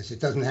tenderness. It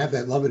doesn't have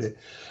that love in it.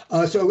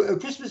 So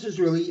Christmas is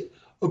really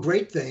a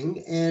great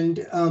thing.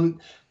 And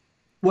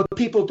what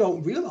people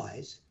don't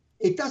realize,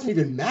 it doesn't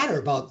even matter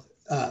about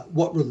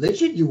what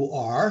religion you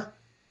are.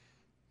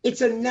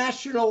 It's a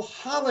national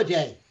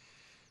holiday.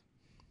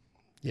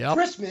 Yep.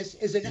 Christmas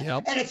is and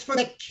it's for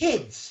the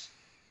kids.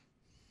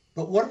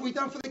 But what have we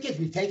done for the kids?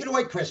 We've taken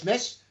away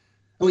Christmas,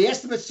 and we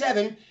asked them at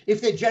 7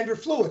 if they're gender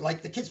fluid,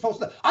 like the kids supposed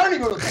to. I don't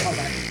even know what the hell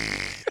that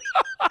is.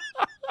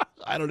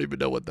 I don't even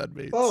know what that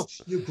means. Folks,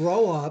 you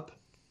grow up,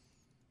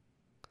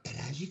 and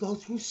as you go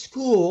through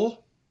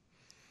school,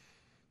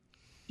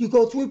 you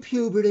go through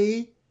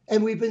puberty,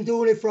 and we've been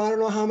doing it for I don't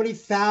know how many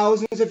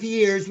thousands of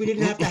years. We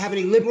didn't have to have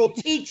any liberal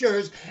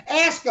teachers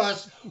ask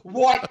us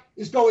what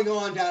is going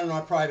on down in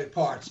our private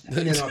parts and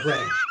in our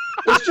brains.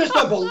 It's just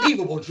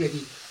unbelievable,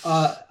 Jiggy.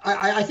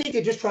 I think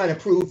they're just trying to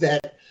prove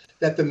that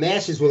the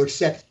masses will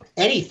accept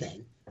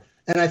anything.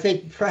 And I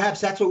think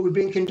perhaps that's what we're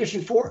being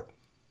conditioned for.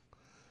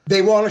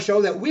 They want to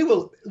show that we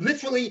will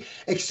literally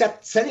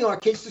accept sending our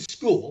kids to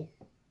school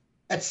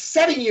at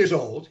 7 years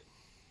old.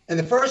 And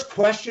the first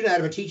question out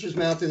of a teacher's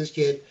mouth to this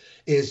kid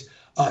is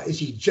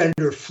he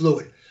gender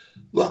fluid?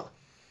 Look,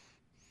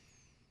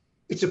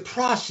 it's a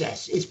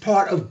process. It's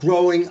part of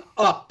growing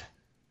up.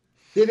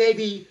 There may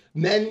be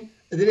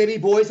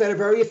boys that are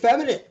very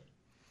effeminate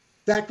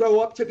that grow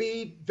up to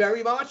be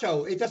very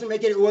macho. It doesn't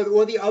make it,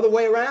 or the other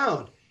way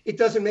around. It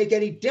doesn't make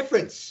any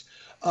difference.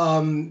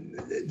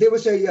 There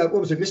was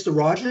Mr.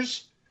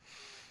 Rogers?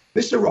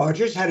 Mr.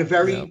 Rogers had a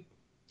very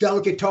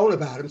delicate tone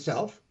about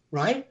himself,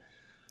 right?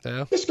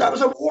 Yeah. This guy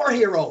was a war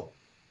hero.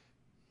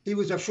 He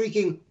was a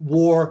freaking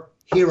war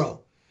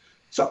hero.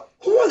 So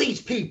who are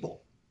these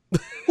people?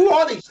 Who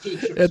are these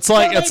teachers? It's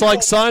like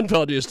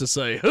Seinfeld used to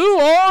say, who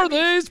are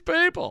these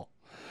people?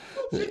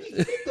 Well,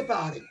 think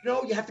about it.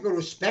 You have to go to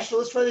a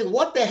specialist for anything.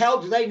 What the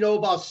hell do they know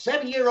about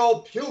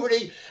 7-year-old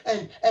puberty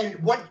and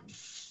what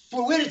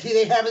fluidity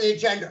they have in their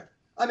gender?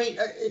 I mean,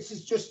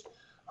 it's just,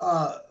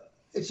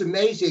 it's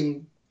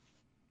amazing,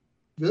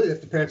 really,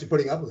 that the parents are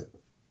putting up with it.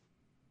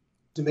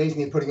 It's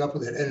amazing in putting up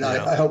with it. And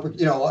I hope,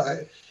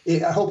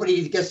 I hope it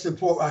either gets to the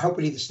point, I hope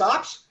it either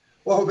stops,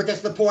 or I hope it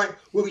gets to the point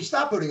where we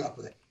stop putting up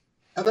with it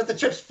and let the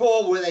chips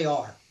fall where they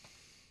are.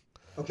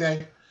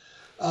 Okay?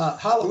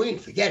 Halloween,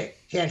 forget it.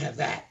 Can't have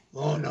that.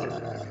 Oh, no.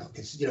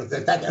 Because,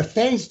 that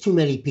offends too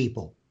many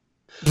people.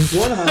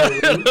 One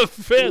Halloween.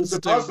 Offends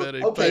too many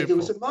people. Okay, there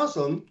was a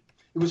Muslim.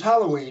 It was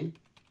Halloween.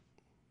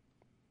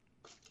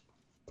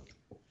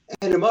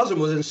 And the Muslim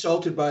was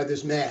insulted by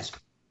this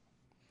mask.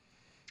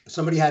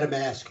 Somebody had a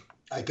mask,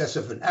 I guess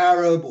of an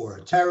Arab or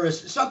a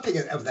terrorist, something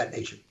of that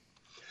nature.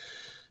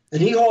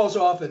 And he hauls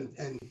off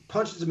and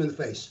punches him in the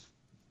face.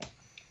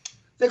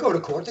 They go to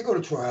court, they go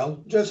to trial.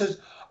 The judge says,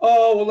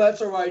 oh, well,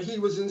 that's all right. He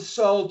was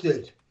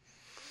insulted.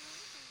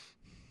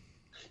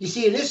 You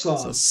see, in Islam,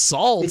 it's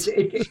assault.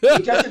 It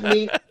doesn't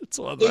mean that's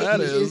what that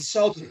is.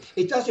 Insulted.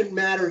 It doesn't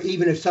matter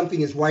even if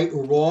something is right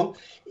or wrong.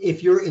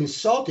 If you're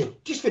insulted,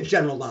 just for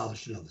general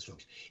knowledge to know this,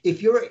 folks,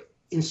 if you're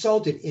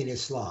insulted in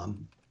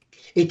Islam,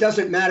 it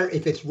doesn't matter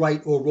if it's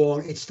right or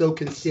wrong. It's still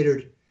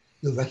considered,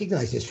 you'll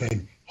recognize this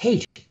frame,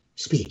 hate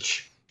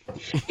speech.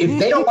 If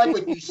they don't like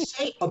what you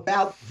say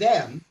about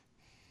them,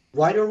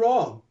 right or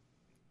wrong,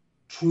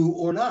 true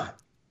or not,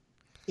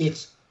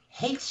 it's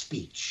hate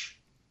speech.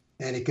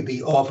 And it could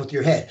be off with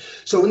your head.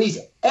 So in these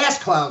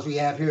ass clowns we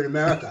have here in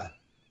America,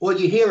 all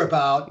you hear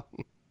about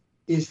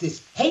is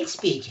this hate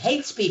speech,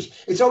 hate speech.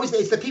 It's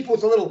the people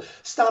with the little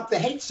stop the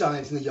hate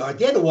signs in the yard.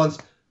 They're the ones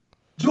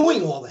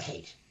doing all the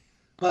hate.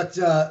 But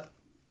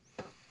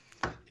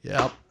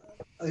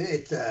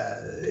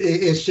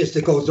it's just,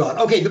 it goes on.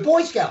 Okay, the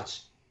Boy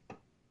Scouts.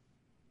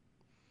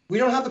 We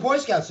don't have the Boy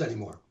Scouts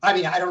anymore. I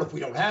mean, I don't know if we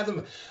don't have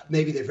them.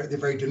 Maybe they're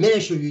very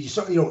diminished, or you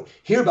don't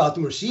hear about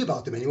them or see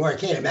about them anymore. I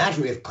can't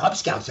imagine we have Cub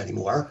Scouts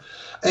anymore.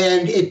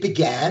 And it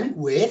began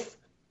with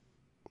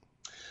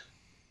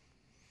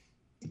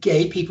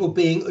gay people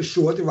being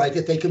assured the right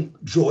that they can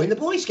join the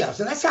Boy Scouts.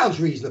 And that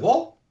sounds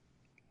reasonable,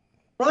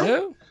 right?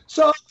 Yeah.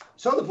 So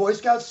the Boy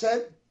Scouts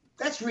said,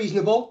 that's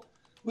reasonable.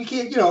 We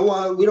can't,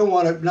 we don't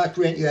want to not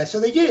grant you that.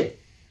 So they did.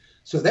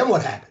 So then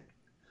what happened?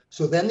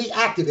 So then the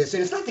activists,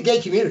 and it's not the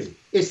gay community,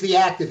 it's the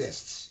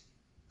activists.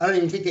 I don't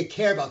even think they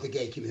care about the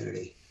gay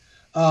community.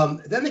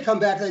 Then they come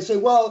back and they say,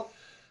 well,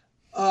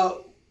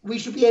 we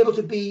should be able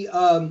to be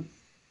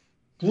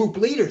group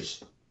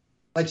leaders,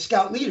 like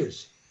scout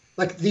leaders,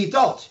 like the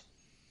adult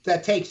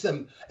that takes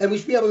them, and we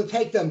should be able to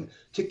take them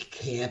to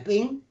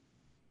camping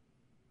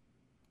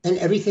and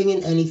everything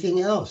and anything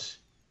else.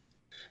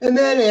 And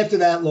then after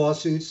that,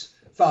 lawsuits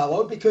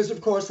followed because, of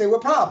course, there were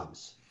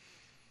problems.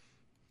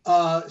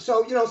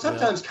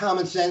 Sometimes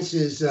common sense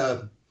is,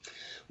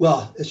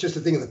 it's just a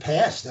thing of the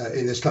past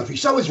in this country.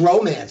 So is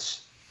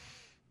romance.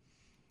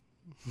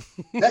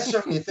 That's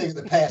certainly a thing of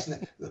the past.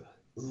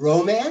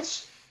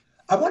 Romance?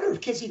 I wonder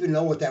if kids even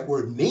know what that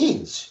word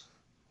means.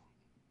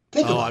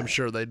 I'm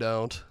sure they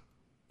don't.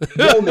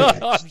 Romance.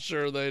 I'm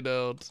sure they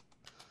don't.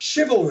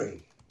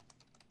 Chivalry.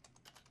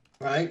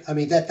 Right? I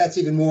mean, that's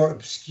even more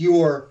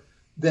obscure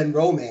than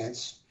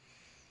romance.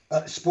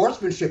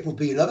 Sportsmanship would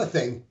be another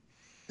thing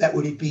that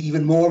would be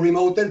even more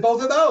remote than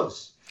both of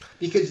those.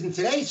 Because in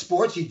today's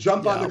sports, you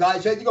jump on the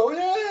guy's head and you go,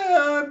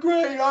 yeah, I'm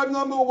great, I'm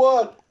number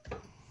one.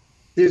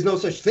 There's no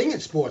such thing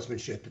as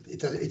sportsmanship. It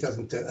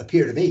doesn't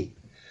appear to me.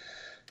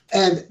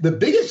 And the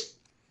biggest,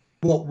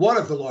 one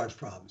of the large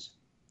problems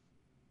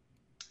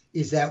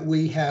is that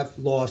we have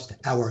lost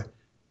our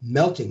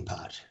melting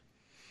pot.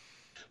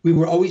 We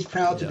were always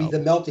proud to be the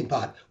melting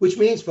pot, which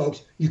means,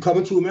 folks, you come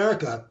into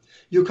America,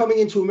 you're coming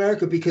into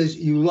America because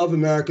you love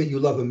America, you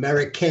love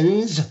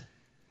Americans,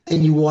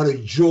 and you want to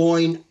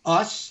join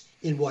us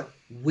in what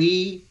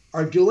we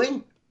are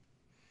doing,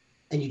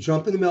 and you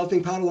jump in the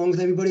melting pot along with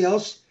everybody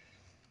else,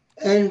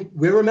 and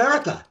we're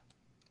America.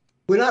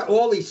 We're not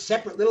all these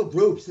separate little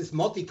groups, this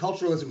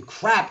multiculturalism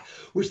crap,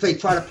 which they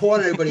try to pour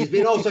on everybody as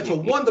being, such a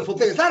wonderful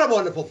thing. It's not a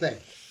wonderful thing.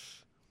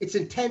 It's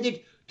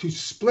intended to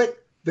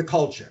split the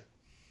culture,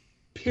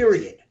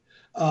 period.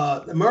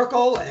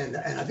 Merkel and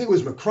I think it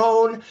was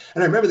Macron,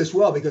 and I remember this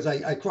well because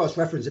I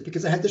cross-referenced it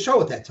because I had the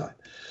show at that time.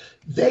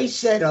 They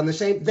said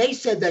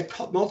that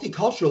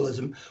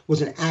multiculturalism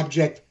was an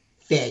abject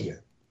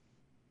failure.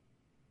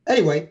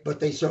 Anyway, but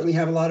they certainly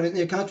have a lot of it in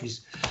their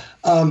countries.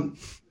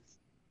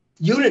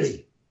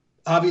 Unity.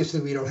 Obviously,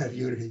 we don't have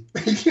unity.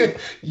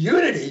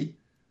 Unity?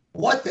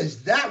 What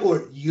does that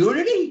word?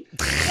 Unity?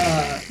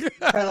 Kind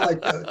of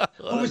like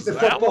who was the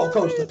football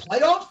coach? The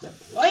playoffs? The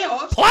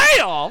playoffs?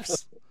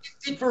 Playoffs?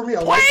 For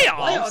real.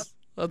 Playoffs?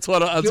 That's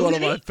one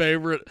of my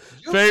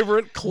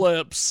favorite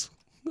clips.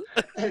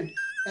 And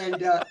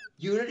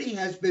unity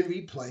has been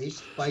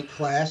replaced by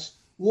class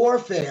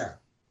warfare,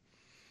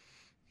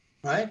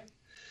 right?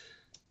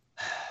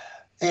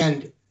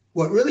 And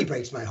what really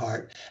breaks my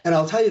heart, and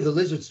I'll tell you the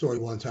lizard story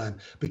one time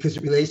because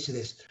it relates to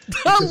this.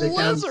 The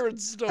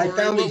lizard story?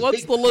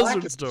 What's the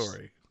lizard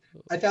story?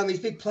 I found these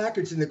big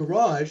placards in the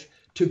garage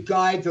to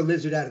guide the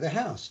lizard out of the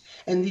house.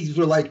 And these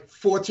were like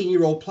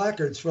 14-year-old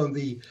placards from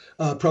the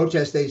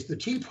protest days of the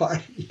Tea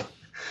Party.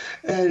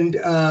 And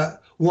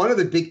one of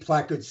the big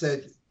placards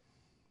said,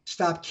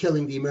 "Stop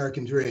killing the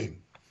American dream."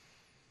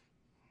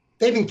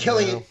 They've been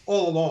killing it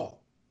all along.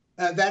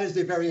 That is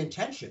their very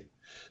intention.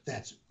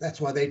 That's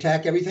why they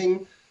attack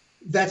everything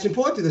that's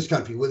important to this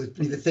country, whether it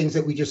be the things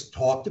that we just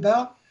talked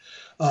about,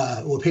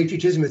 or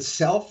patriotism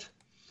itself,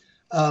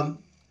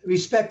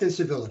 respect and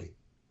civility.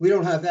 We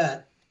don't have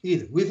that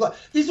either.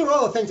 These are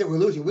all the things that we're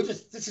losing.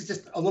 This is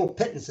just a little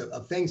pittance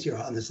of things here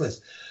on this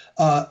list.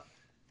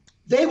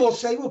 They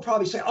will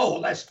probably say, oh,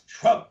 well, that's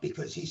Trump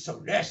because he's so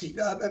nasty.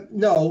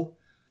 No,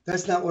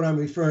 that's not what I'm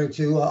referring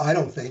to. I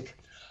don't think.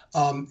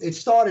 It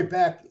started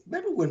back,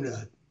 remember when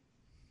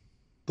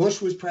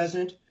Bush was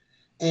president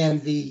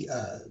and the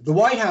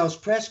White House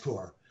press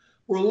corps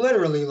were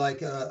literally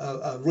like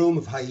a room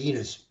of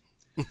hyenas.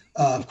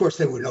 Of course,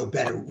 they were no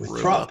better with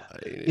Trump.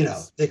 You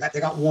know, they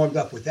got warmed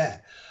up with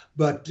that.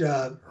 But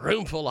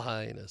room full of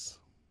hyenas.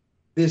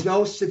 There's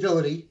no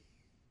civility.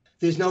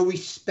 There's no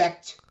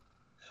respect.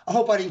 I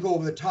hope I didn't go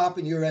over the top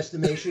in your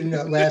estimation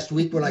last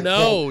week when I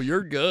No,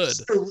 you're good.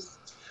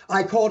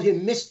 I called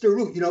him Mr.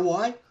 Root. You know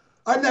why?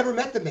 I've never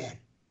met the man.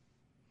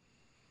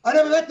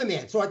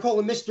 So I call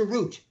him Mr.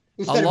 Root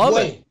instead of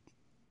Wayne.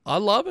 I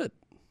love it.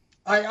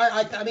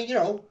 I mean, you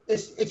know,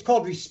 it's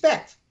called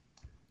respect.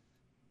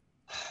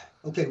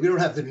 Okay, we don't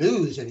have the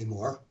news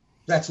anymore.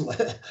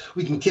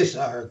 We can kiss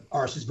our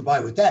arses goodbye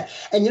with that.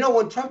 And you know,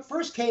 when Trump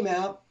first came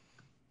out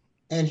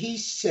and he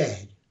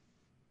said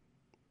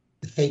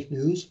the fake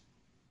news,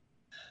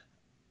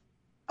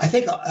 I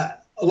think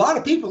a lot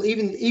of people,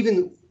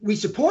 even we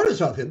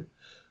supporters of him,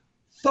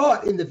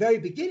 thought in the very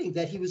beginning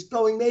that he was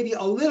going maybe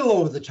a little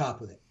over the top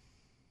with it,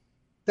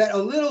 that a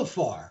little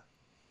far.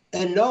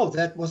 And no,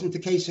 that wasn't the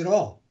case at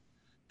all.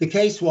 The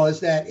case was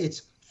that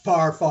it's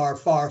far, far,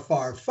 far,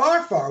 far,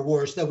 far, far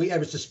worse than we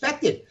ever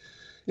suspected.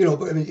 You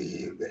know, I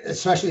mean,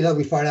 especially now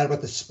we find out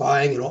about the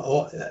spying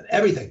and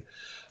everything.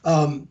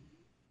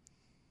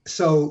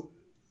 So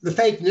the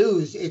fake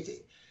news,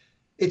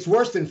 it's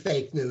worse than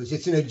fake news.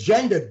 It's an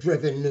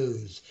agenda-driven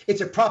news. It's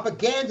a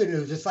propaganda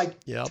news. It's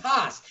like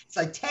TASS. It's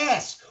like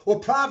TASS or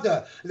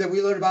Pravda that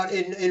we learned about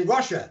in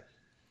Russia.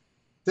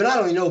 They're not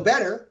only no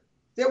better,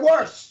 they're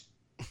worse.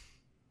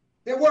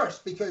 They're worse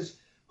because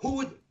who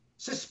would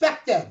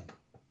suspect them?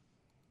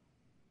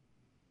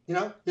 You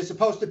know, they're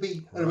supposed to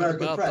be an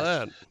American press.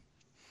 That.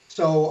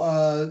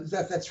 So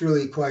that's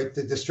really quite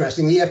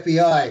distressing. The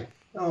FBI,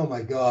 oh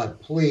my God,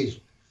 please.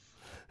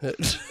 I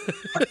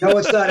know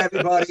it's not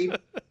everybody.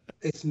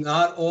 It's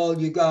not all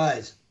you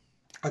guys.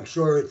 I'm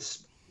sure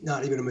it's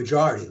not even a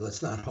majority.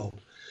 Let's not hope.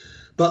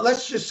 But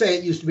let's just say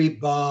it used to be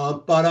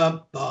bum,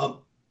 ba-dum, bum,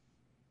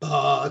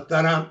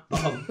 ba-da-dum,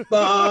 bum,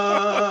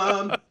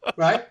 bum,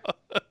 right?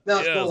 Now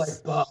it's more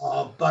like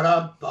bum,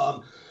 ba-dum,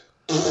 bum.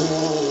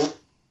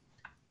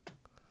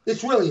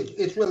 It's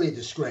really a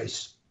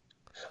disgrace.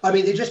 I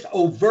mean, they're just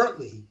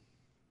overtly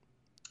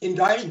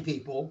indicting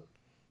people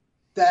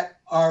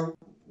that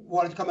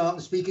wanted to come out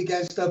and speak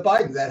against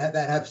Biden,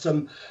 that have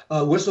some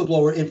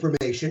whistleblower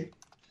information.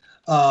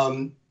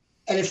 And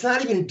it's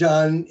not even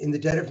done in the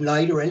dead of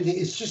night or anything.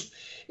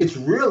 It's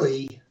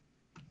really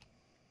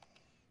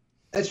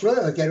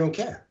like they don't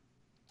care.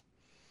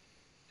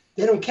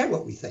 They don't care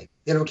what we think.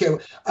 They don't care.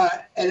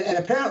 And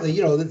apparently,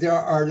 you know, there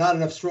are not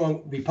enough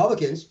strong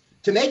Republicans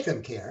to make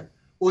them care,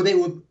 or they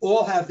would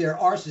all have their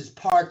arses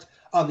parked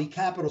on the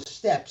Capitol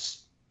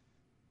steps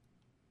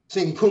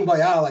singing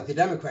Kumbaya like the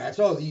Democrats.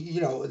 Oh, you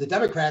know, the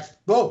Democrats,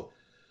 boom,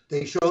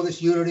 they show this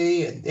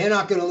unity and they're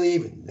not going to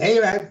leave and they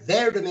have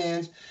their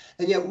demands.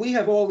 And yet we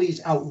have all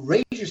these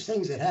outrageous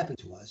things that happen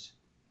to us.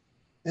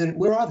 And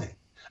where are they?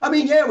 I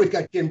mean, yeah, we've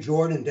got Jim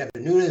Jordan and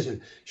Devin Nunes,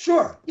 and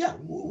sure, yeah,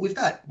 we've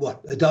got,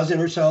 what, a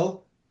dozen or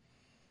so?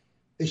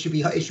 It should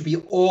be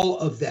all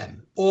of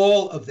them.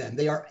 All of them.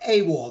 They are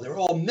AWOL. They're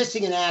all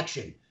missing in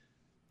action.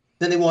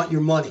 Then they want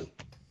your money.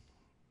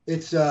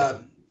 It's,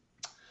 well,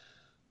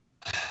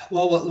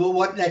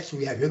 what next do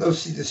we have here? The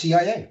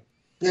CIA.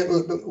 Yeah,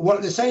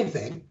 the same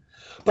thing.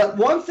 But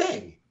one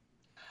thing,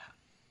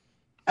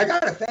 I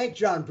got to thank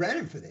John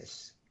Brennan for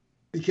this,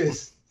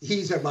 because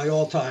he's at my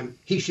all-time,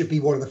 he should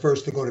be one of the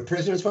first to go to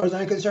prison as far as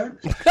I'm concerned.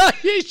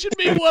 He should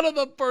be one of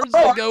the first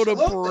to go to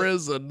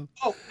prison.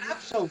 Oh,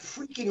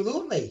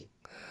 absolutely.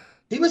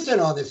 He was in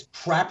all this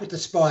crap with the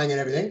spying and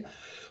everything,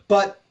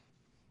 but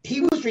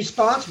he was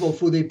responsible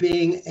for there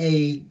being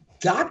a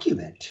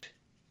document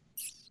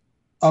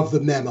of the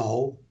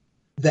memo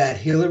that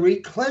Hillary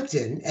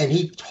Clinton, and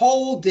he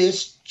told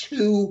this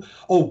to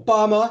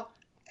Obama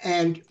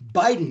and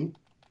Biden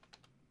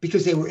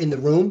because they were in the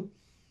room,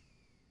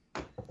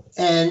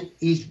 and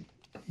he's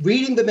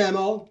reading the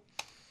memo.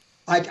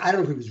 I don't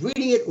know if he was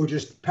reading it or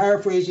just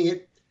paraphrasing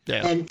it,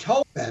 and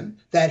told them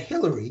that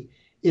Hillary,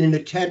 in an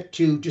attempt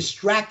to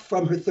distract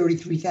from her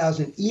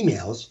 33,000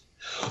 emails,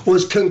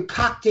 was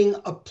concocting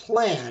a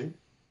plan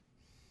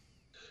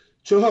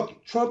to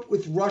hook Trump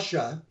with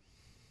Russia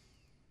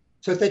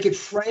so that they could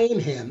frame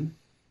him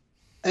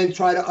and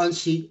try to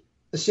unseat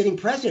a sitting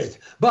president.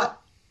 But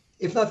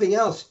if nothing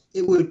else,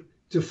 it would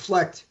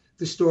deflect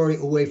the story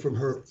away from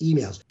her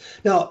emails.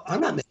 Now, I'm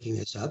not making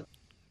this up.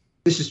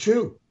 This is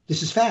true.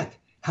 This is fact.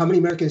 How many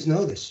Americans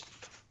know this?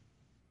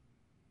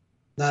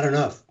 Not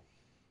enough.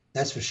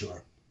 That's for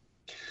sure.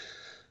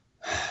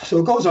 So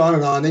it goes on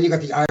and on. Then you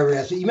got the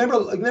IRS. You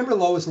remember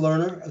Lois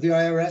Lerner of the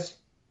IRS?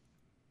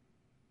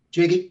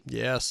 Jiggy?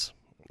 Yes.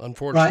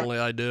 Unfortunately,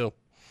 right? I do.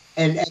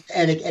 And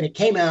it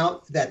came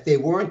out that they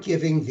weren't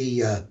giving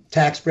the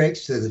tax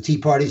breaks to the Tea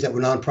Parties that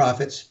were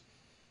nonprofits.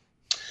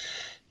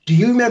 Do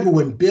you remember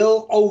when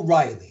Bill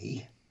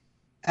O'Reilly,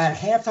 at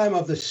halftime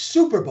of the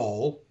Super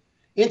Bowl,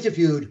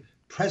 interviewed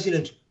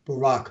President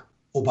Barack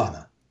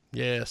Obama?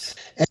 Yes.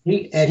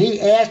 And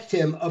he asked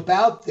him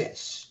about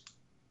this.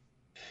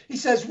 He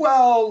says,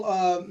 well,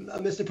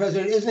 Mr.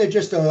 President, isn't it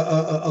just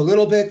a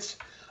little bit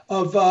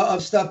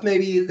of stuff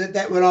maybe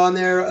that went on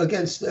there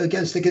against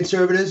the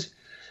conservatives?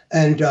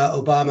 And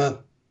Obama,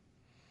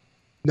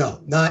 no,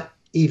 not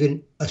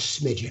even a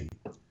smidgen.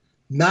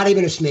 Not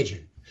even a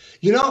smidgen.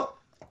 You know,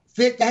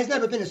 there has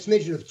never been a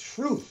smidgen of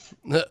truth.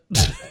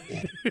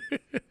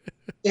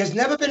 There's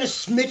never been a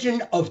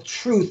smidgen of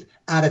truth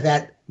out of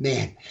that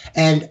man.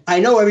 And I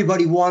know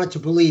everybody wanted to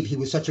believe he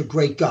was such a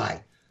great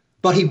guy,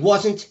 but he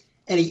wasn't,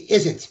 and he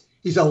isn't.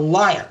 He's a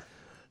liar.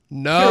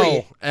 No,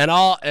 period. and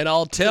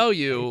I'll tell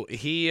you,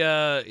 he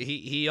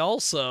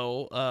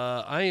also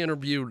I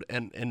interviewed,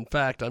 and in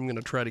fact, I'm going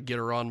to try to get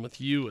her on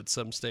with you at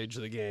some stage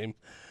of the game.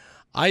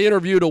 I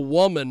interviewed a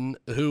woman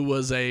who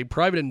was a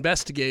private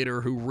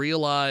investigator who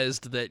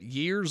realized that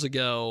years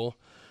ago,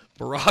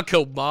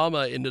 Barack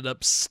Obama ended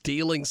up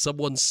stealing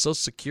someone's Social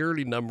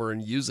Security number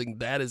and using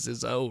that as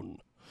his own.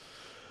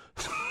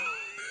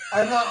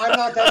 I'm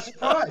not that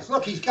surprised.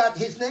 Look,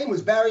 his name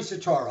was Barry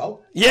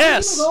Soetoro.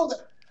 Yes. People know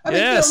that. I mean,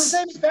 yes. his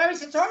name is Barry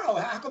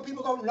Soetoro. How come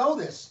people don't know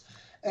this?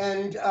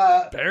 And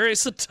Barry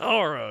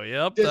Soetoro,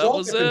 yep, there's that all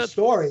was different it.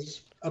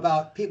 Stories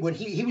about people when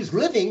he was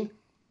living.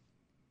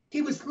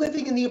 He was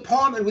living in the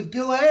apartment with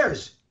Bill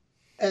Ayers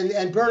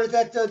and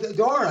Bernadette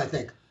Doran, I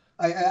think.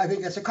 I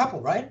think that's a couple,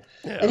 right?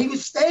 Yeah. And he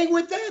was staying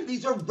with them.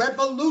 These are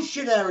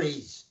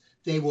revolutionaries.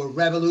 They were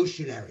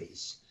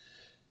revolutionaries.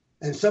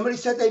 And somebody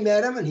said they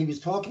met him, and he was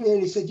talking to him,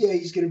 and he said, "Yeah,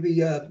 he's going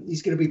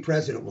to be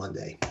president one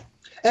day."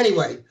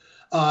 Anyway,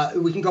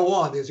 we can go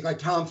on. There's a guy,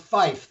 Tom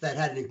Fife, that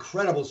had an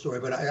incredible story,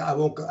 but I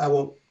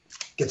won't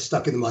get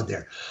stuck in the mud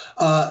there.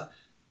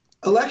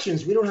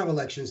 Elections. We don't have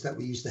elections that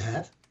we used to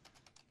have.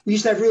 We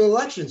used to have real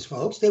elections,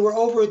 folks. They were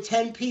over at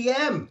 10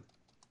 p.m.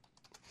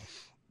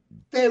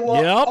 They were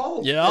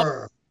over.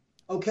 Yep.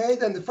 Okay.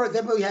 Then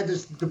we had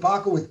this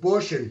debacle with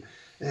Bush and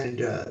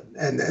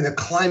a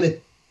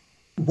climate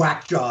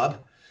whack job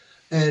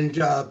and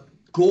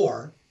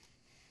Gore.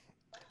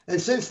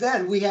 And since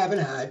then, we haven't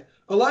had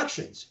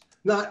elections.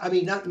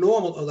 Not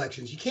normal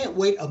elections. You can't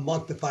wait a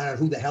month to find out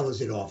who the hell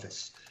is in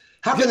office.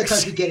 How can the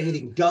country get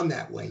anything done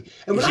that way?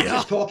 And we're not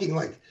just talking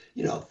like,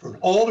 for an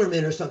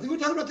alderman or something. We're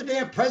talking about the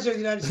damn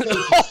president of the United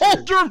States.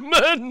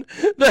 Alderman!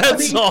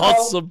 That's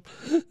awesome.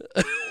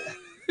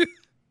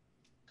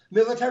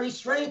 Military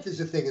strength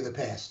is a thing of the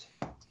past.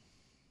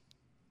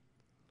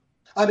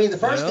 I mean, the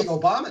first thing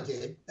Obama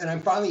did, and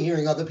I'm finally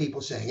hearing other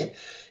people saying it,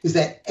 is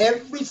that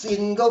every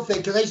single thing,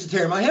 because I used to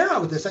tear my hair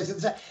out with this, I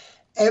said,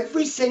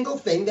 every single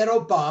thing that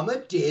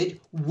Obama did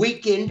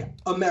weakened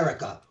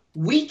America.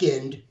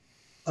 Weakened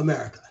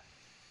America.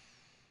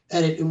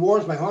 And it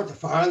warms my heart to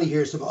finally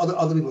hear some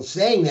other people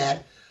saying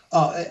that.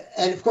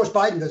 And of course,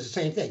 Biden does the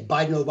same thing.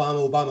 Biden,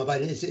 Obama,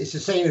 Biden. It's the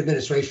same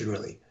administration,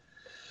 really.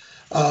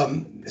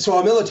 So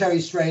our military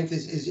strength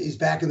is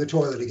back in the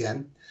toilet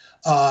again.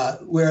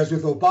 Whereas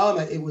with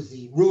Obama, it was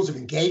the rules of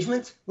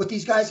engagement, what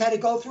these guys had to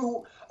go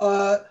through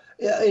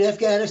in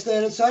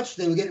Afghanistan and such.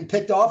 They were getting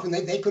picked off, and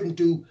they couldn't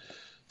do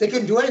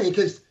anything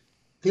because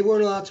they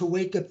weren't allowed to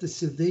wake up the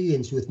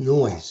civilians with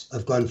noise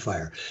of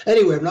gunfire.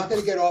 Anyway, I'm not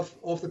going to get off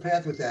the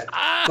path with that.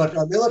 But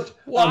our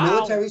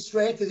military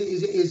strength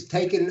is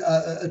taking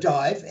a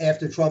dive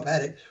after Trump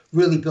had it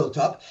really built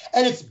up.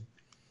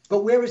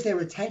 But where is their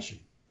attention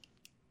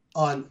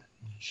on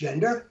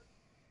gender?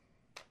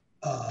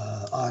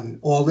 On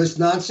all this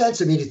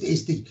nonsense? I mean,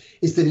 is the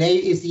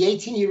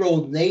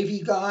 18-year-old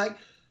Navy guy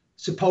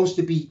supposed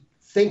to be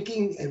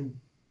thinking and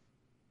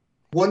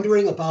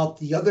wondering about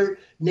the other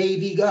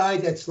Navy guy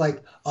that's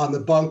like on the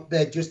bunk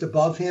bed just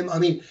above him? I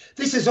mean,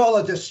 this is all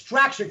a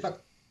distraction. The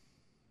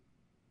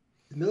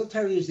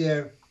military is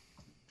there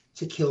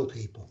to kill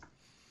people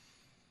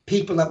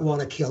that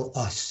want to kill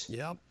us.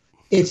 Yep.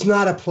 It's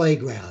not a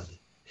playground.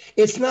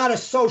 It's not a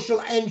social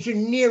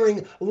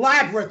engineering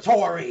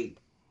laboratory.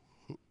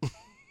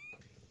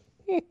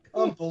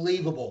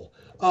 Unbelievable.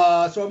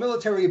 So our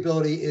military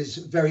ability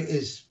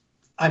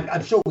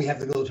I'm sure we have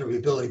the military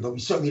ability, but we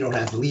certainly don't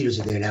have the leaders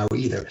in there now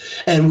either.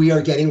 And we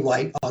are getting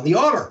light on the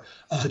armor.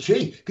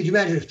 Gee, could you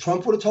imagine if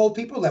Trump would have told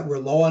people that we're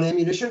low on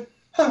ammunition?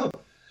 I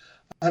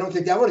don't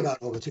think that would have gone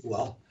over too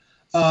well.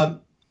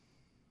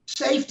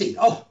 Safety.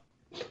 Oh,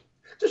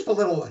 just a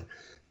little one.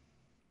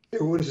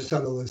 Here, what is this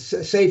on the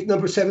list?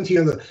 Number 17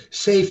 on the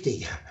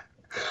safety.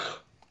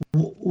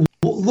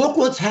 Look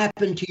what's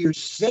happened to your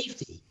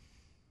safety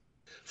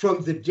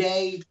from the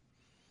day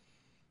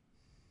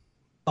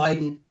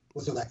Biden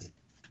was elected.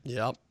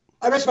 Yep.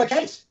 I rest my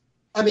case.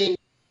 I mean,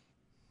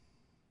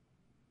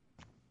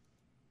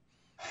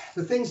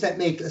 the things that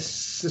make a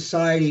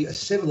society, a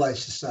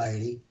civilized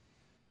society,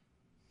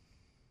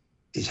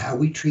 is how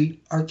we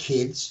treat our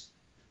kids,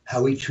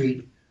 how we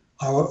treat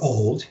our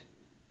old,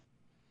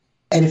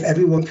 and if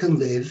everyone can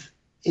live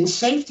in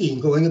safety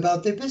and going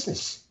about their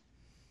business.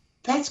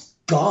 That's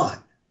gone.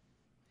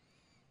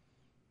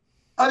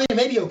 I mean,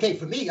 maybe okay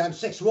for me. I'm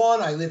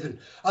 6'1", I live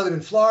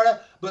in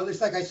Florida, but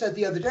it's like I said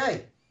the other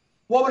day.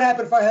 What would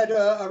happen if I had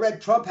a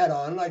red Trump hat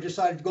on and I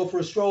decided to go for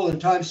a stroll in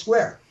Times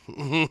Square?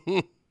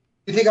 You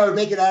think I would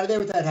make it out of there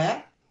with that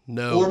hat?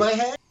 No. Or my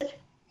head?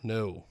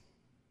 No.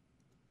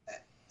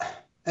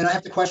 And I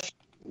have to question,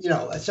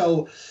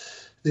 so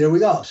there we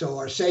go. So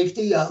our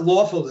safety,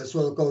 lawfulness,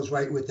 well, it goes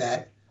right with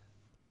that.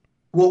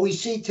 What we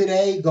see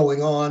today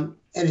going on,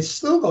 and it's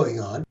still going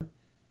on,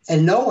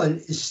 and no one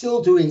is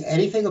still doing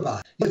anything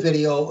about it. The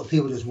video of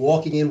people just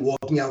walking in,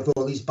 walking out with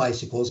all these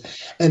bicycles.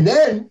 And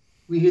then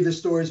we hear the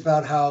stories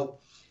about how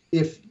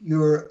if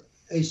you're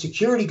a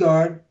security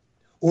guard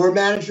or a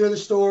manager of the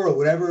store or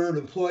whatever, an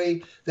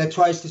employee that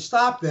tries to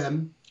stop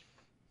them,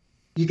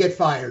 you get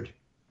fired.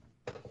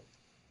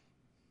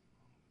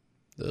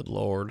 Good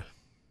Lord.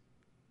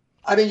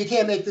 I mean, you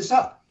can't make this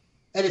up.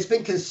 And it's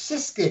been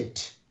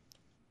consistent.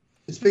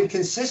 It's been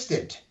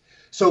consistent.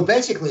 So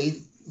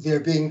basically,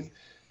 you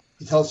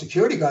tell a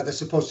security guard that's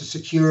supposed to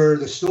secure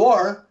the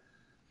store,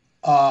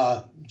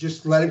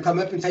 just let him come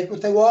up and take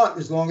what they want,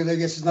 as long as I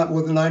guess it's not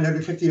more than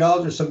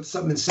 $950 or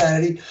some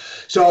insanity.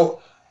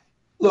 So,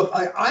 look,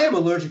 I am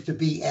allergic to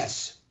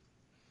BS.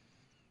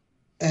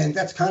 And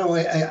that's kind of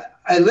why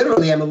I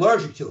literally am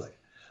allergic to it.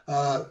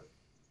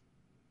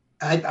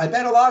 I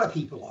bet a lot of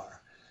people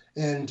are.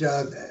 And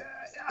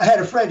I had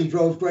a friend, he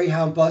drove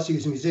Greyhound bus. He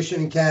was a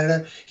musician in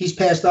Canada. He's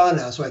passed on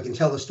now, so I can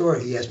tell the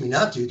story. He asked me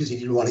not to because he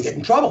didn't want to get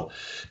in trouble.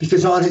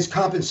 Because on his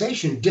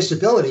compensation,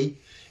 disability,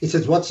 it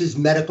says, what's his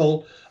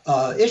medical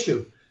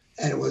issue?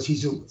 And it was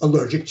he's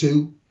allergic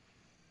to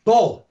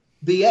bull,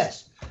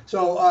 BS.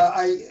 So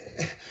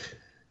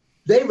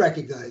they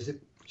recognize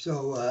it.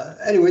 So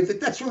anyway,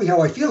 that's really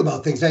how I feel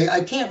about things.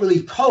 I can't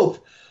really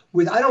cope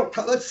with,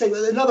 let's say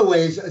another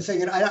way is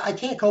saying I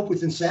can't cope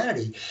with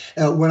insanity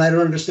when I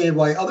don't understand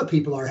why other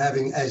people are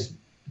having as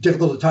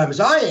difficult a time as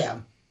I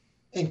am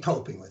in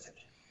coping with it.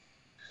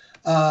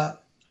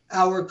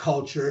 Our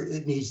culture,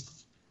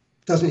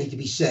 doesn't need to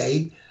be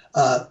saying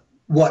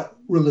what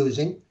we're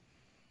losing.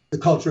 The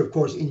culture, of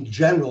course, in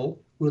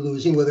general, we're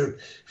losing, whether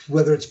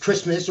it's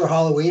Christmas or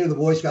Halloween or the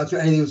Boy Scouts or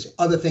any of those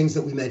other things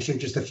that we mentioned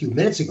just a few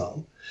minutes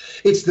ago.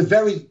 It's the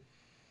very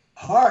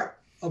heart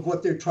of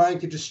what they're trying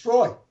to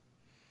destroy.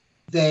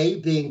 They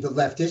being the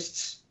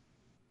leftists,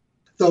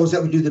 those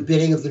that would do the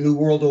bidding of the New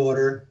World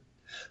Order,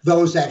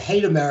 those that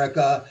hate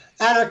America,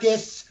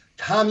 anarchists,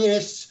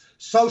 communists,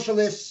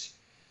 socialists.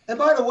 And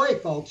by the way,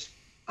 folks,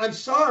 I'm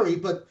sorry,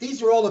 but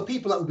these are all the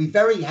people that would be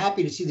very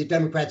happy to see the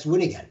Democrats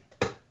win again.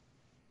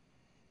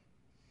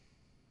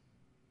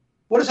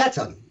 What does that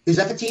tell you? Is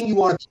that the team you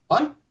want to be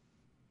on?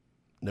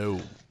 No.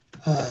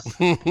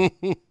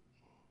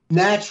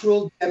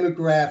 Natural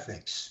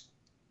demographics.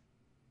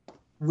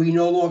 We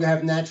no longer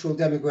have natural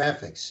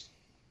demographics.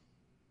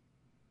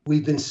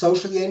 We've been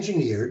socially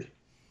engineered.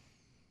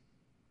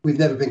 We've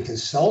never been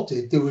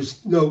consulted. There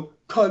was no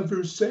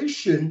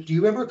conversation. Do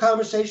you remember a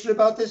conversation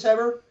about this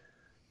ever?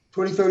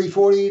 20, 30,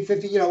 40,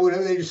 50,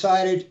 whatever they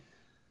decided.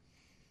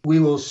 We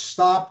will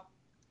stop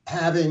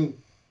having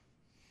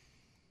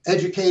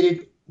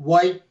educated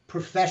white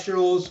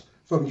professionals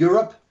from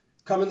Europe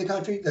come in the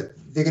country, that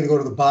they're going to go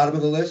to the bottom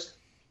of the list.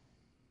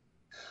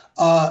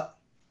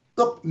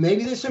 Look,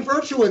 maybe there's some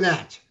virtue in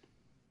that.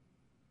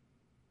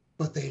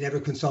 But they never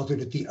consulted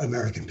with the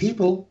American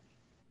people.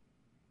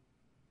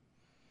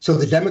 So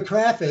the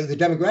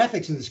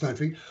demographics in this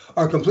country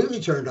are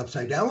completely turned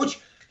upside down, which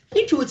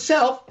into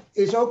itself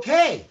is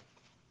okay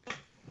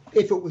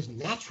if it was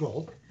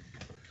natural.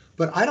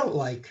 But I don't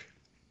like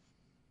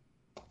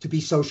to be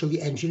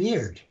socially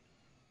engineered.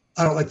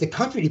 I don't like the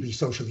country to be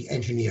socially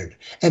engineered.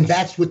 And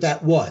that's what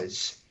that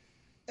was.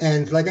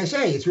 And like I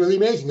say, it's really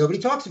amazing. Nobody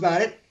talks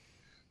about it.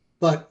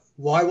 But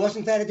why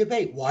wasn't that a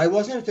debate? Why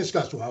wasn't it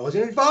discussed? Why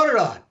wasn't it voted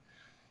on?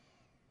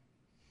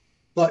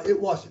 But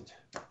it wasn't.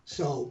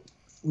 So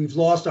we've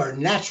lost our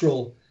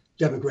natural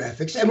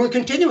demographics, and we're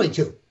continuing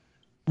to,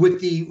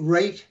 with the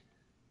rate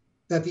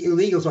that the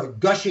illegals are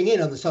gushing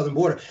in on the southern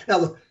border. Now,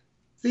 look,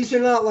 these are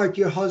not like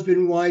your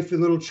husband, wife, and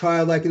little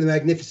child like in the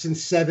Magnificent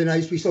Seven. I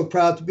used to be so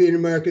proud to be an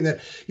American that,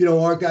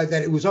 our guy,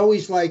 that it was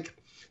always like,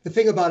 the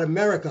thing about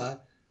America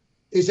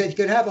is that you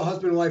could have a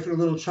husband, wife, and a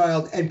little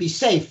child and be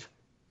safe.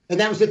 And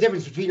that was the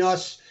difference between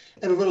us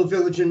and a little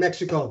village in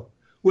Mexico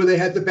where they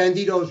had the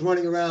banditos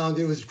running around.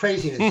 It was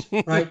craziness,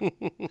 right?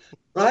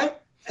 Right?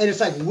 And it's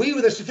like, we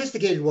were the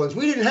sophisticated ones.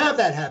 We didn't have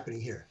that happening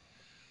here.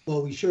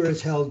 Well, we sure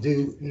as hell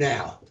do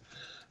now.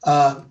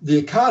 The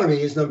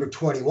economy is number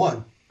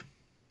 21.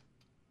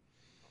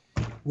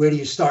 Where do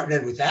you start and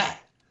end with that?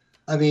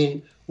 I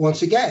mean,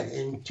 once again,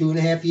 in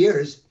 2.5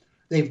 years,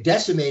 they've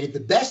decimated the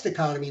best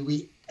economy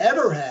we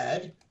ever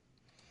had.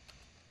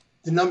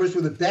 The numbers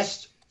were the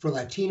best for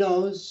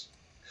Latinos,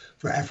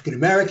 for African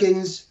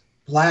Americans,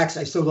 blacks,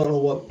 I still don't know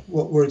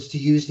what words to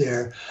use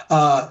there,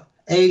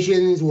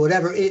 Asians,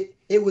 whatever.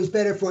 It was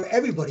better for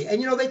everybody.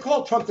 And, they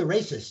call Trump the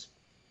racist.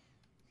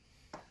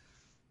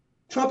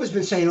 Trump has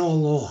been saying all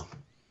along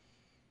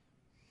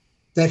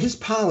that his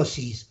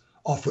policies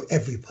are for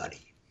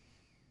everybody.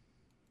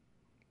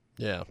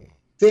 Yeah.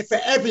 They're for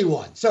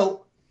everyone.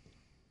 So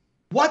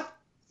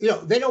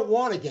they don't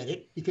want to get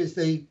it because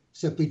they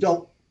simply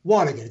don't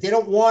want to get it. They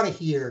don't want to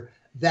hear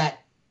that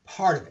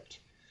part of it.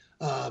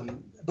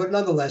 But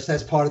nonetheless,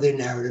 that's part of their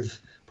narrative,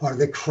 part of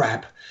their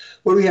crap.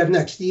 What do we have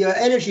next? The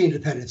energy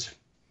independence.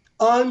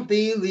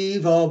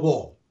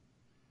 Unbelievable.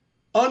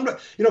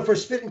 For a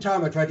spit in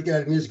time, I tried to get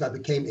out of music. I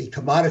became a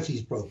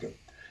commodities broker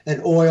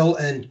and oil,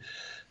 and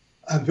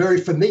I'm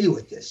very familiar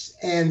with this.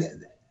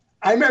 And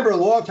I remember a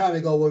long time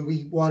ago when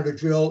we wanted to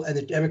drill and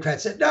the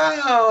Democrats said,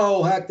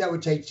 no, heck, that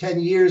would take 10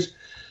 years.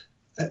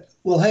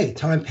 Well, hey,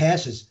 time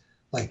passes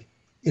like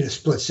in a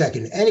split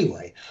second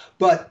anyway.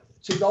 But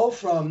to go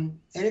from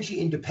energy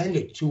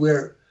independent to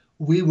where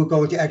we were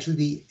going to actually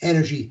be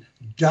energy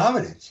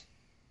dominant,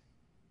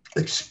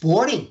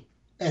 exporting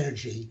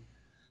energy,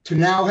 to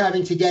now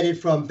having to get it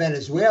from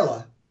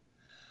Venezuela,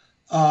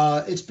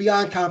 it's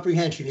beyond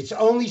comprehension. It's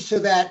only so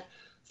that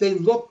they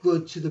look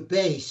good to the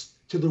base,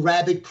 to the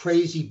rabid,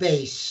 crazy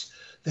base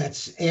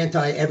that's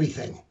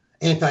anti-everything,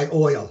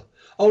 anti-oil.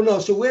 Oh, no,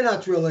 so we're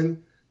not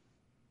drilling,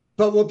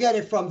 but we'll get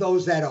it from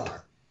those that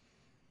are.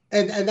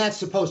 And that's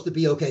supposed to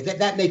be okay.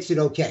 That makes it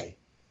okay.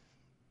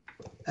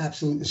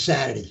 Absolute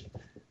insanity.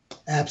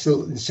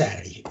 Absolute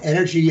insanity.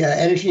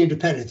 Energy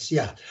independence,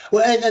 yeah.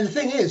 Well, and the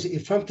thing is,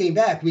 if Trump came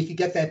back, we could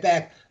get that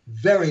back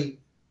very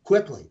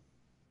quickly.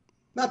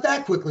 Not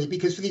that quickly,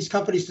 because for these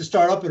companies to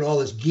start up and all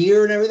this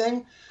gear and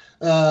everything,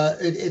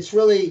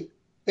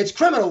 it's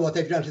criminal what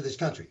they've done to this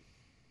country.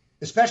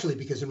 Especially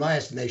because in my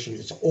estimation,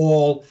 it's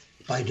all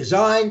by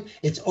design,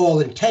 it's all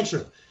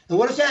intentional. And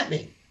what does that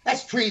mean?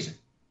 That's treason.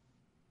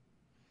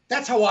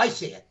 That's how I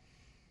see it.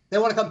 They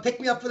want to come pick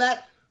me up for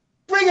that?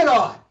 Bring it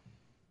on.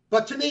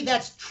 But to me,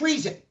 that's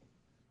treason.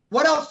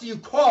 What else do you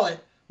call it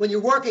when you're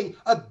working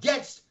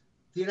against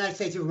the United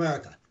States of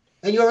America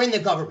and you're in the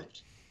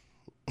government?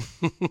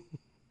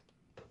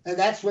 And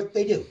that's what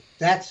they do.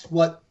 That's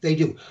what they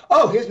do.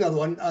 Oh, here's another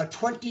one.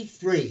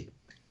 23,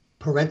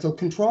 parental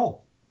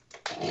control.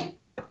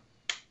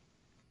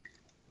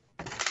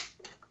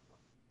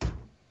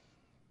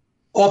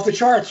 Off the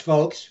charts,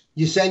 folks.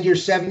 You send your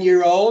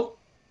 7-year-old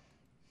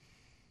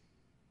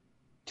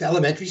to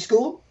elementary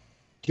school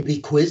to be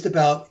quizzed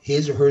about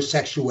his or her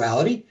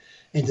sexuality.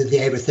 And do they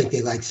ever think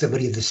they like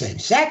somebody of the same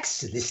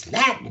sex? And this and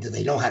that? And do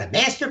they know how to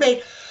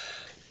masturbate?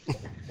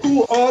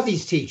 Who are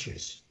these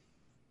teachers?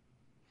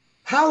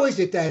 How is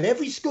it that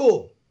every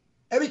school,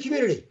 every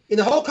community in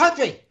the whole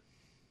country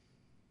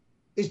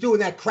is doing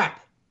that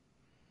crap?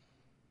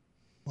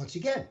 Once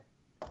again,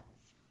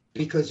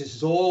 because this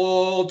is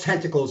all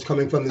tentacles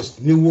coming from this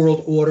New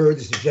World Order,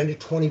 this Agenda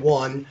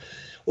 21,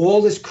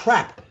 all this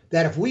crap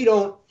that if we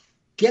don't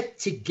get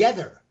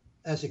together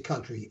as a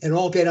country and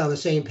all get on the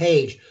same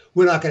page,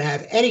 we're not going to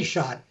have any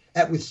shot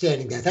at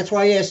withstanding that. That's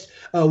why I asked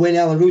Wayne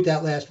Allen Root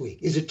that last week.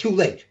 Is it too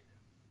late?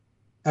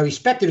 I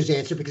respected his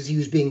answer because he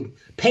was being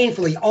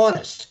painfully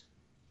honest.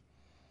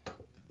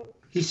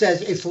 He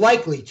says it's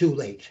likely too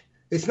late.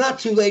 It's not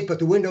too late, but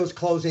the window's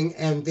closing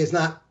and there's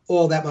not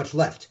all that much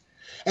left.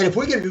 And if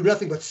we're going to do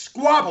nothing but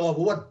squabble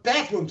over what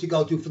bathroom to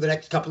go to for the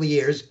next couple of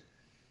years,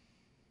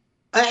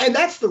 and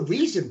that's the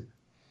reason,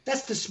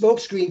 that's the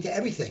smokescreen to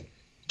everything.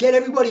 Get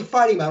everybody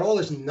fighting about all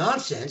this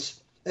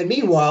nonsense, and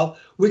meanwhile,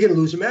 we're going to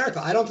lose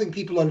America. I don't think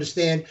people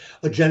understand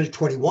Agenda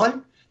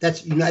 21.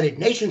 That's United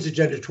Nations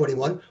Agenda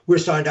 21. We're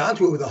signed on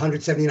to it with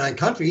 179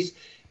 countries.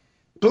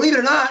 Believe it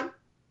or not,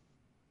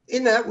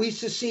 in that we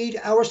secede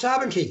our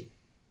sovereignty.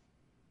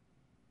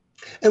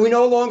 And we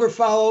no longer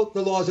follow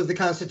the laws of the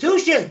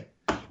Constitution.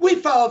 We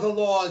follow the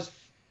laws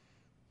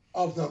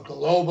of the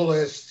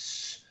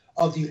globalists,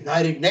 of the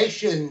United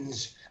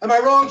Nations. Am I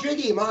wrong,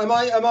 Jiggy? Am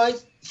I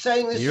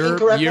saying this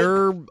incorrectly?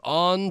 You're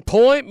on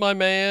point, my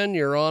man.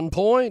 You're on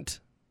point.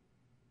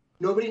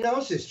 Nobody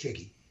knows this,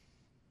 Jiggy.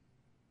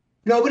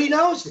 Nobody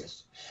knows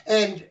this.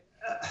 And,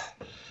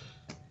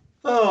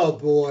 oh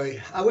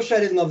boy, I wish I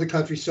didn't love the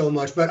country so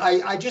much, but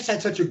I just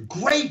had such a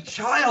great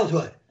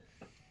childhood.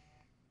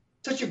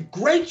 Such a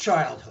great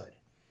childhood.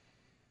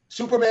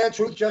 Superman,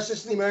 Truth,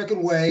 Justice, and the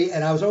American Way,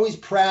 and I was always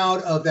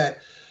proud of that.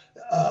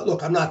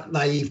 Look, I'm not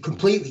naive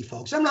completely,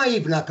 folks. I'm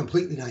naive, but not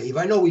completely naive.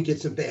 I know we did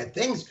some bad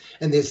things,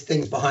 and there's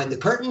things behind the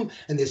curtain,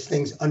 and there's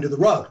things under the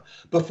rug.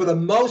 But for the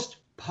most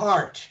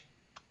part,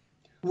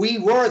 we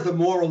were the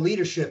moral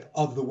leadership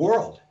of the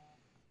world.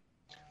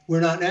 We're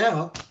not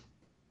now.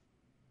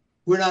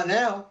 We're not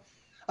now.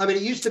 I mean,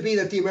 it used to be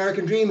that the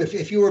American dream,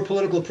 if you were a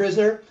political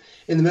prisoner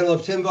in the middle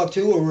of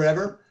Timbuktu or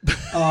wherever,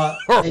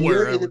 and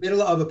you're in the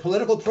middle of a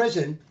political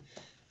prison,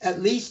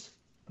 at least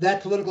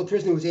that political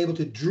prisoner was able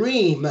to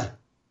dream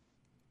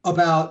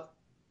about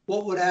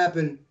what would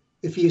happen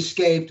if he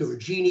escaped or a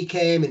genie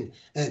came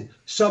and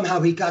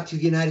somehow he got to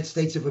the United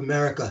States of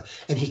America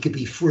and he could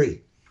be free.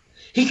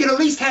 He could at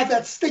least have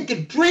that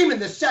stinking dream in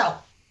the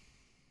cell.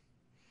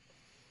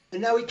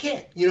 And now we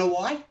can't. You know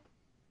why?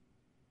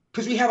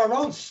 Because we have our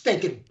own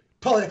stinking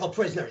political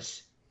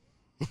prisoners.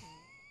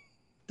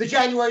 The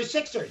January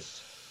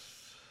 6ers.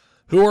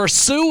 Who are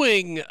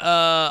suing,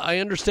 I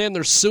understand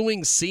they're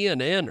suing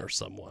CNN or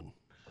someone.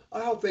 I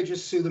hope they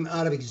just sue them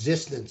out of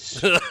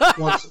existence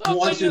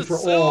once and for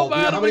all. You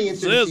know how many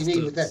incidents you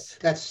need with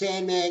that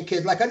Sandman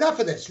kid? Like, enough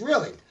of this,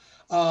 really.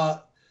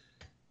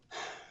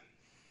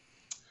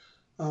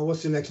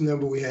 What's the next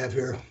number we have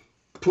here?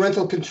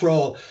 Parental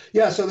control.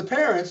 Yeah, so the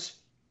parents,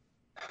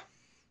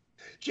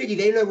 Jiggy,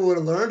 they never would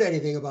have learned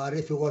anything about it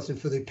if it wasn't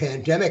for the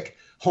pandemic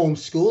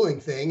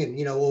homeschooling thing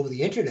and, over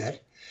the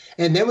internet.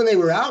 And then when they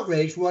were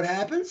outraged, what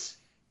happens?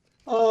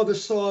 Oh, the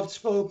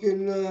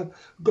soft-spoken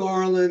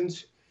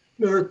Garland,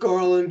 Merrick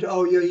Garland.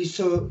 Oh, yeah, he's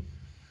so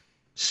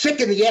sick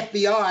in the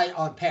FBI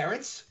on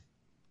parents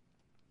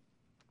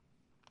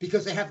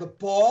because they have the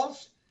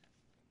balls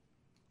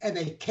and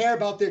they care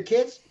about their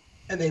kids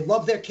and they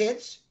love their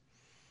kids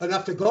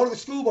enough to go to the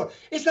school board.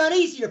 It's not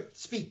easy to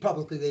speak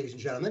publicly, ladies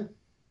and gentlemen.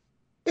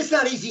 It's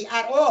not easy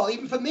at all.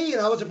 Even for me,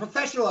 I was a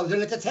professional, I was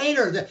an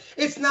entertainer.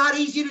 It's not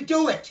easy to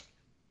do it.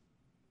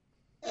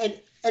 And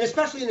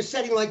especially in a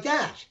setting like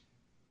that,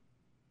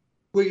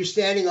 where you're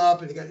standing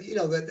up and,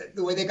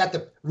 the way they got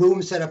the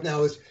room set up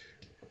now is,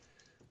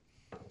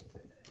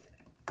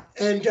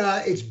 and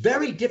it's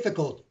very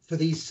difficult for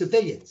these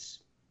civilians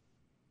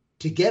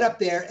to get up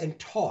there and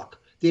talk.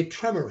 They're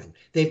tremoring.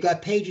 They've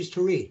got pages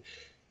to read.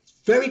 It's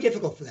very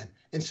difficult for them.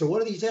 And so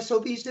what do these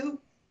SOBs do?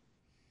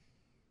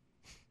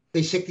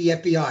 They sick the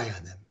FBI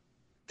on them.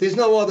 There's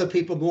no other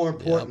people more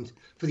important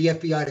for the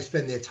FBI to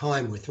spend their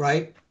time with,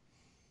 right?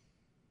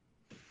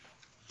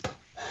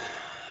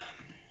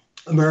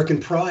 American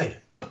pride.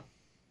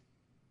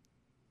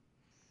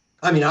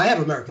 I mean, I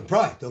have American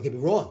pride, don't get me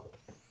wrong.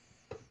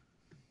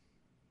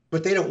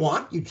 But they don't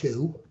want you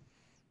to.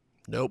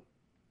 Nope.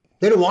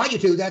 They don't want you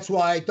to. That's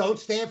why don't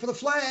stand for the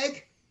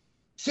flag.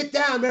 Sit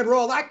down, remember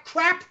all that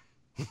crap?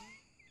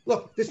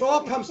 Look, this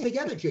all comes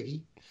together,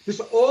 Jiggy. This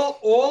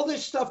all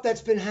this stuff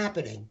that's been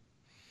happening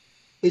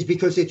is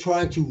because they're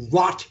trying to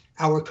rot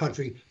our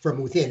country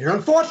from within. And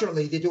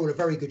unfortunately, they're doing a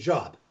very good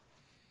job.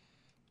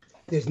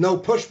 There's no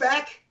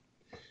pushback.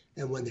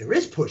 And when there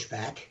is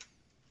pushback,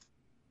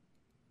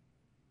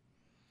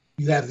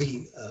 you have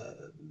the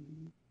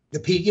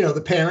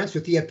parents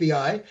with the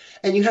FBI,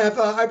 and you have,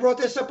 I brought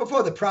this up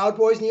before, the Proud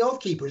Boys and the Oath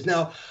Keepers.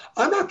 Now,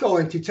 I'm not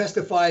going to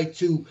testify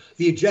to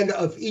the agenda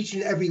of each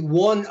and every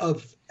one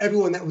of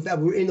everyone that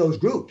were in those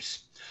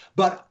groups,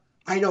 but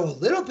I know a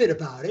little bit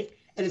about it,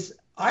 and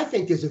I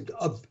think there's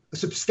a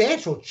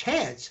substantial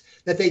chance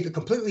that they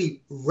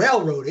completely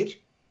railroaded,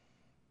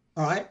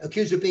 all right,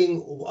 accused of being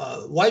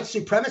white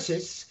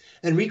supremacists.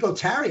 Enrico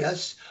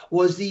Tarrias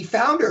was the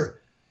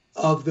founder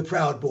of the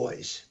Proud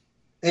Boys.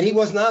 And he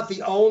was not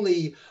the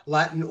only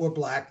Latin or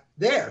black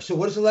there. So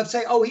what does the left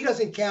say? Oh, he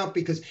doesn't count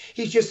because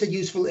he's just a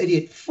useful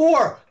idiot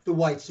for the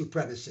white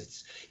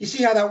supremacists. You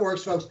see how that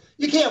works, folks?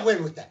 You can't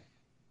win with that.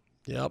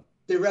 Yep.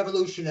 They're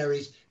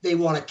revolutionaries. They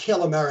want to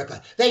kill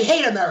America. They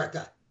hate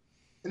America.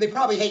 And they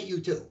probably hate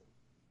you too.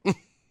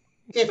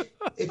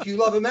 If you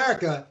love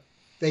America,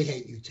 they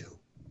hate you too.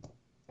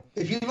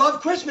 If you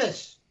love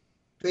Christmas,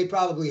 they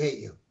probably hate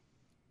you.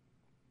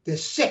 They're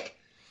sick.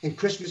 And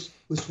Christmas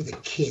was for the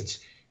kids.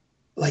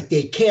 Like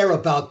they care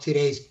about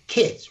today's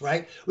kids,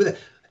 right? With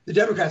the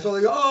Democrats, all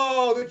they go,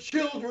 oh, the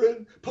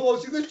children,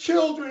 Pelosi, the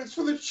children, it's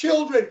for the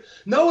children.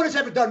 No one has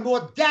ever done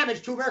more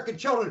damage to American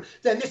children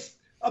than this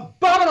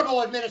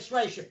abominable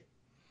administration.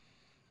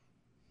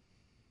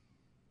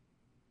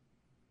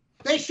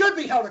 They should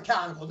be held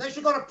accountable. They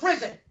should go to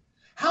prison.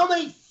 How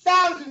many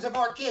thousands of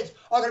our kids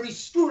are going to be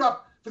screwed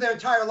up for their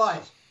entire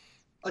lives?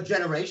 A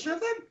generation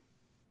of them?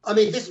 I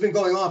mean, this has been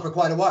going on for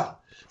quite a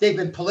while. They've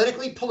been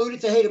politically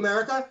polluted to hate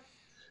America.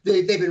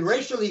 They've been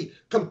racially,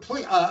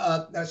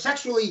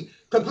 sexually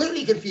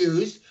completely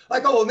confused.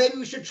 Like, oh, well, maybe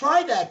we should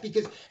try that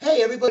because,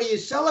 hey, everybody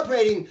is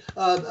celebrating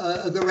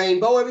the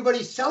rainbow.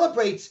 Everybody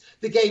celebrates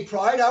the gay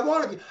pride. I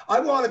want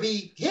to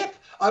be hip.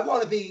 I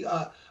want to be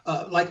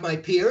like my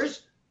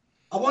peers.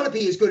 I want to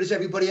be as good as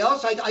everybody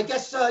else. I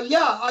guess,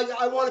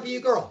 I want to be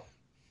a girl.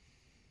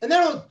 And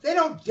they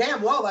don't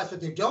damn well that's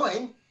what they're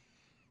doing.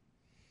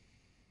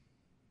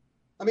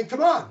 I mean,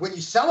 come on. When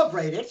you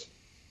celebrate it,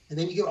 and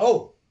then you go,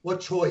 oh, what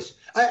choice?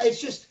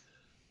 It's just,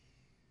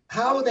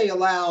 how are they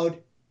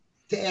allowed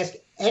to ask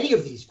any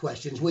of these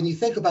questions when you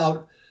think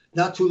about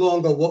not too long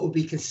ago what would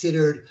be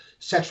considered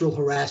sexual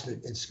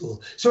harassment in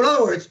school? So in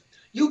other words,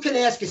 you can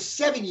ask a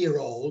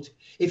 7-year-old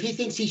if he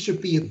thinks he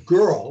should be a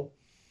girl,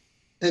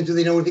 and do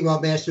they know anything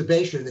about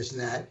masturbation and this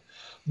and that.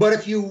 But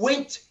if you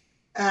winked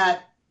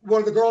at one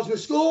of the girls in the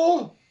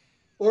school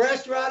or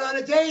asked her out on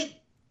a date,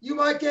 you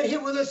might get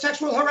hit with a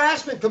sexual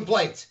harassment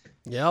complaint.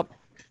 Yep.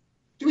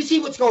 Do we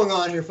see what's going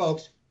on here,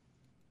 folks?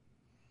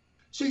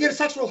 So you get a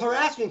sexual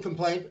harassment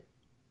complaint,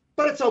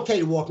 but it's okay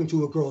to walk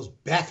into a girl's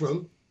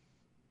bathroom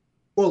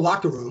or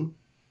locker room.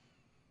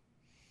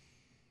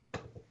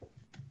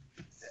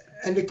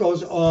 And it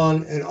goes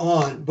on and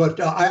on.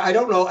 But I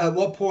don't know at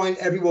what point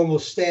everyone will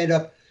stand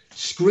up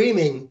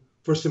screaming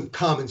for some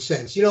common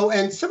sense, you know.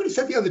 And somebody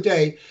said the other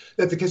day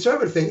that the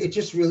conservative thing, it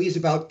just really is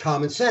about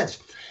common sense.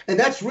 And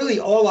that's really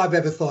all I've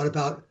ever thought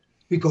about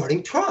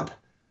regarding Trump.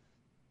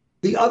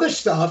 The other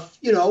stuff,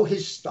 you know,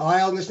 his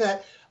style and this and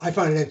that, I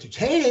find it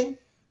entertaining.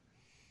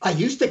 I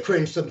used to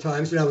cringe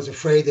sometimes and I was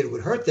afraid that it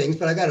would hurt things,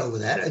 but I got over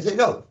that. I said,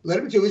 no, let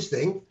him do his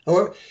thing.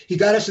 Or he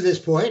got us to this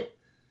point.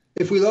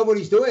 If we love what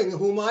he's doing,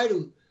 who am I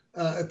to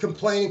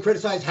complain and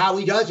criticize how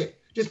he does it?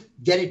 Just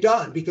get it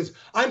done, because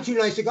I'm too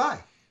nice a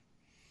guy.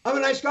 I'm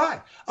a nice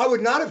guy. I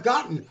would not have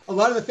gotten a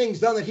lot of the things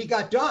done that he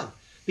got done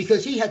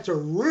because he had to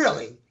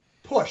really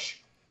push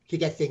to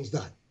get things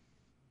done.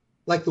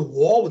 Like the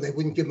wall, when they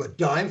wouldn't give him a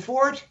dime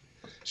for it.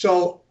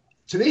 So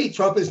to me,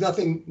 Trump is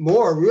nothing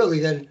more really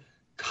than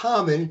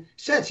common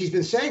sense. He's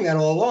been saying that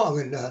all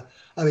along, and I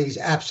think he's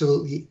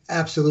absolutely,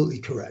 absolutely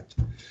correct.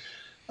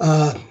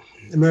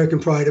 American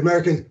pride,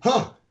 American,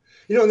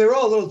 you know, they're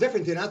all a little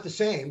different. They're not the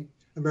same.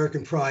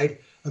 American pride,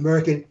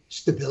 American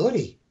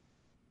stability.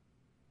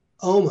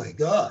 Oh my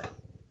God.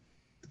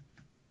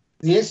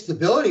 The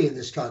instability in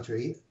this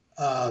country,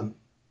 I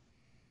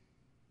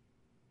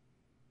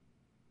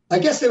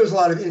guess there was a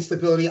lot of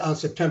instability on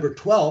September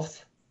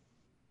 12th.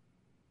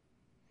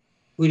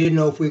 We didn't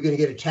know if we were going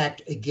to get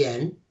attacked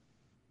again.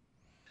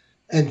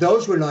 And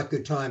those were not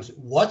good times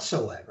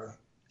whatsoever.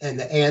 And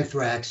the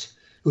anthrax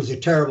was a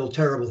terrible,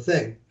 terrible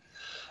thing.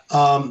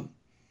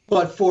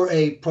 But for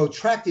a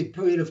protracted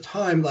period of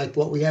time like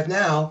what we have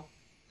now,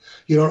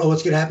 you don't know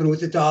what's going to happen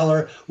with the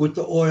dollar, with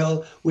the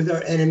oil, with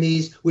our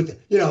enemies, with the,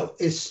 you know,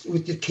 it's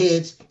with the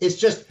kids. It's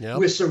just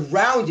we're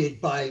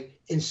surrounded by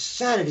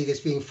insanity that's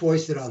being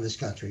foisted on this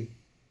country.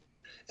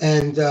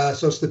 And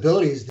so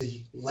stability is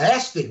the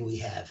last thing we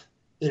have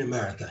in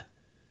America.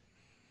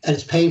 And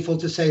it's painful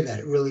to say that.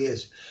 It really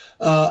is.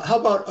 How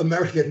about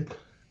American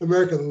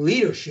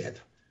leadership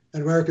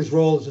and America's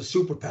role as a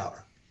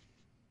superpower?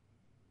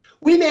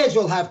 We may as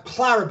well have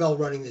Clarabelle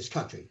running this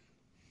country.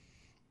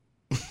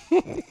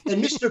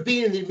 And Mr.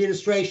 Bean in the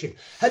administration.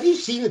 Have you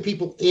seen the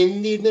people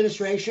in the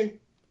administration?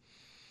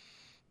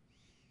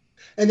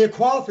 And their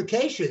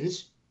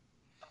qualifications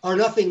are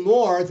nothing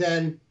more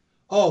than,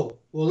 oh,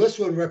 well, this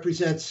one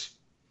represents,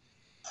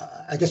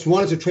 I guess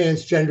one is a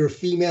transgender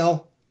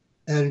female,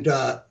 and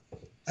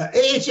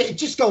it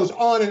just goes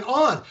on and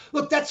on.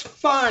 Look, that's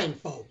fine,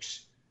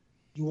 folks.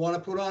 You want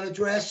to put on a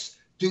dress?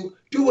 Do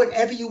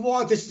whatever you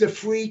want. This is a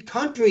free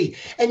country.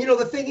 And, you know,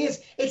 the thing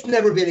is, it's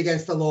never been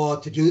against the law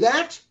to do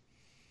that.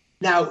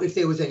 Now, if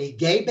there was any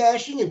gay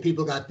bashing and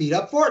people got beat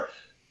up for it,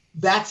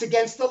 that's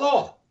against the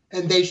law.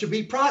 And they should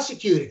be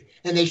prosecuted.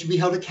 And they should be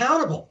held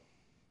accountable.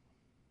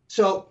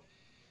 So,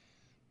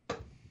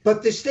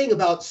 but this thing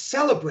about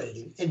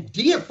celebrating and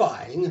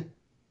deifying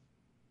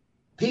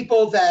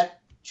people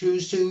that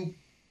choose to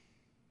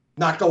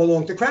not go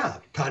along with the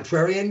crowd,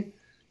 contrarian,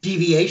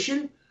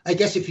 deviation, I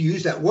guess if you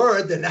use that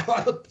word, then now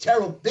I'm a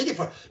terrible bigot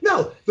for it.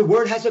 No, the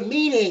word has a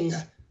meaning.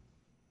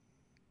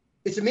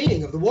 It's a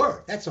meaning of the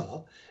word, that's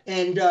all.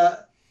 And,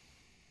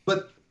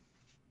 but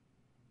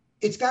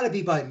it's got to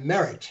be by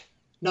merit,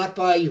 not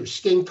by your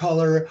skin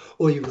color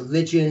or your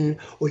religion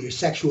or your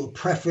sexual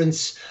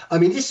preference. I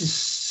mean, this is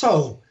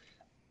so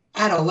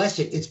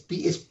adolescent. It's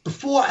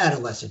before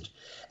adolescent.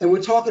 And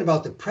we're talking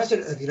about the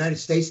President of the United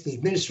States, the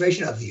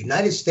administration of the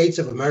United States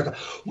of America.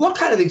 What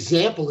kind of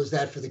example is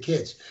that for the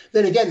kids?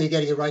 Then again, they're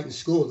getting it right in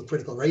school, the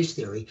critical race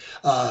theory,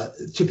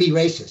 to be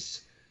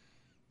racists.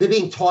 They're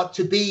being taught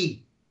to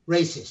be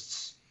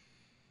racists.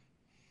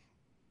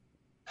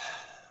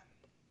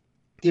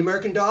 The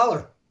American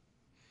dollar.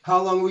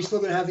 How long are we still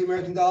going to have the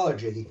American dollar,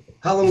 Jiggy?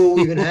 How long will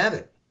we even have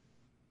it?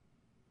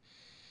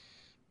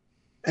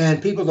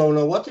 And people don't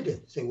know what to do.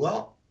 Say,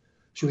 well,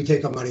 should we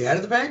take our money out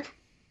of the bank?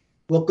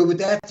 What good would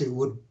that do?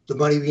 Would the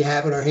money we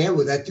have in our hand,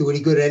 would that do any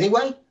good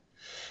anyway?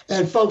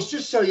 And folks,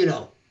 just so you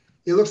know,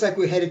 it looks like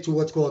we're headed to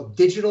what's called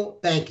digital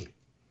banking.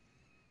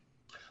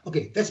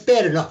 Okay, that's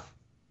bad enough.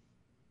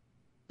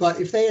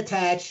 But if they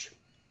attach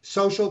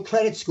social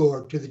credit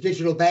score to the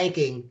digital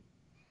banking,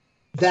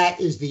 that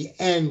is the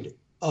end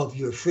of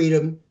your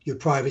freedom, your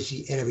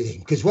privacy, and everything.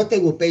 Because what they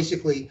will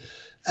basically,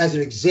 as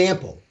an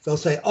example, they'll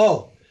say,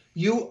 oh,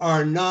 you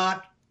are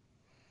not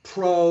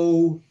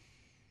pro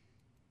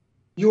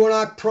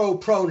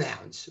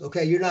pronouns,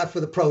 okay? You're not for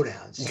the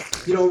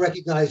pronouns. You don't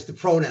recognize the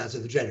pronouns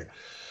of the gender.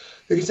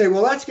 They can say,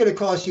 well, that's going to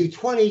cost you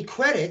 20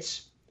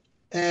 credits,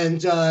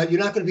 and you're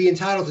not going to be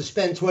entitled to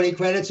spend 20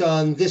 credits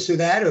on this or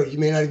that, or you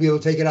may not be able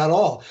to take it out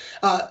all.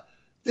 I'm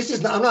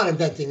not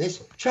inventing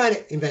this. China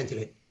invented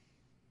it.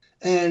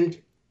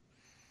 And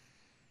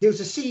there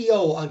was a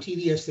CEO on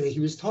TV yesterday.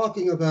 He was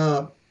talking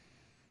about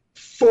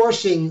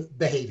forcing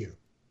behavior.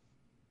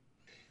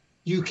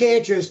 You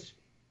can't just,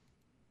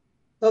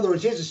 in other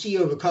words, here's a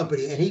CEO of a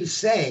company, and he was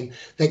saying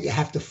that you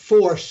have to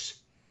force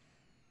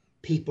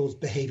people's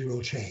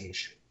behavioral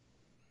change.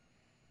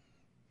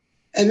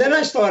 And then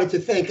I started to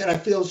think, and I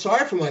feel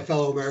sorry for my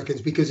fellow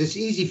Americans, because it's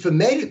easy for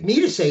me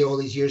to say all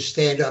these years,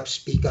 stand up,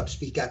 speak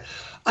out.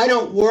 I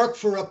don't work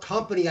for a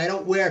company. I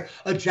don't wear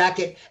a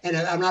jacket, and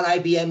I'm not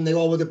IBM. They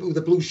all with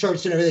the blue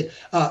shirts and everything.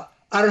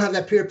 I don't have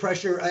that peer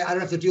pressure. I don't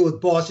have to deal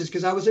with bosses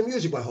because I was in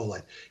music my whole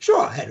life.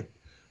 Sure, I had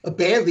a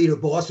band leader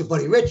boss, a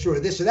Buddy Rich or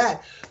this or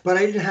that, but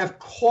I didn't have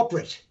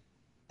corporate.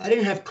 I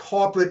didn't have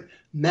corporate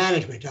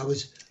management. I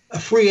was a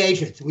free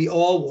agent. We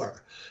all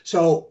were.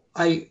 So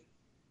I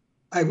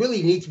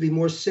really need to be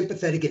more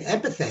sympathetic and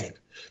empathetic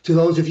to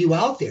those of you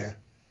out there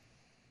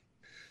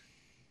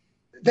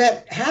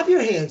that have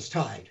your hands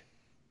tied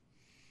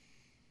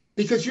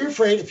because you're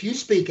afraid if you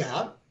speak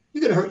out,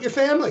 you're going to hurt your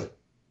family.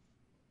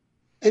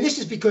 And this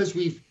is because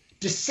we've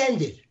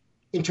descended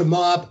into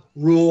mob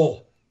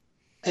rule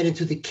and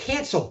into the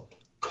cancel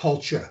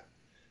culture.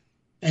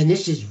 And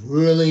this is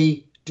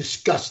really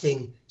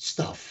disgusting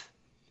stuff.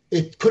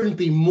 It couldn't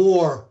be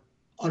more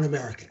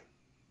un-American.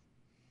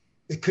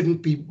 It couldn't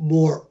be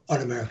more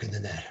un-American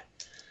than that.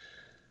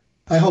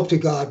 I hope to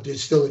God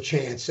there's still a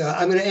chance.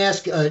 I'm going to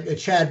ask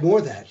Chad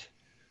Moore that.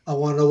 I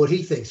want to know what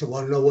he thinks. I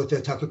want to know what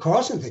Tucker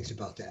Carlson thinks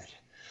about that.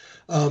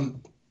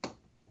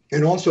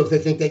 And also if they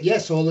think that,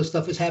 yes, all this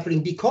stuff is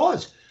happening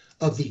because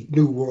of the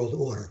New World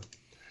Order.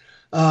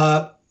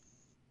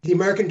 The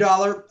American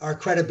dollar, our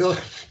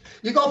credibility.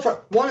 You go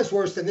for one is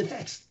worse than the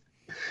next.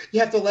 You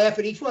have to laugh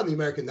at each one. The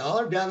American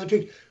dollar, down the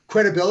street.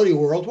 Credibility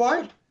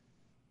worldwide.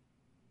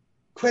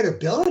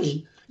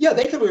 Credibility? Yeah,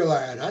 they can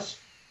rely on us.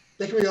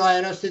 They can rely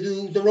on us to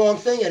do the wrong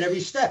thing at every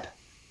step.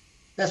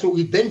 That's what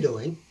we've been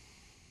doing.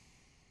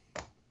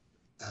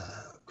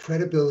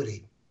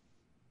 Credibility.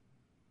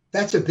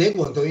 That's a big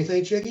one, don't you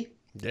think, Jiggy?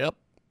 Yep.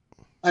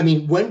 I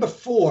mean, when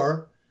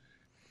before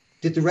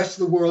did the rest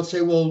of the world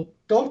say, well,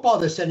 don't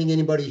bother sending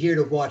anybody here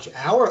to watch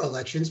our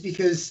elections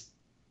because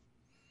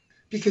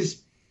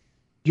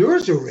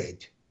yours are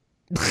rigged.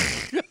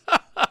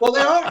 Well,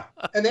 they are,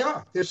 and they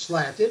are. They're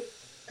slanted,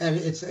 and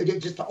it's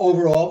just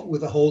overall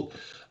with a whole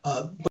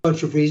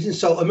bunch of reasons.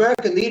 So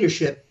American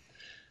leadership,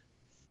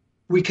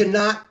 we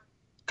cannot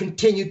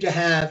continue to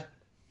have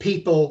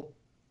people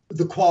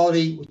the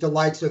quality with the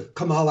likes of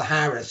Kamala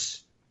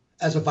Harris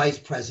as a vice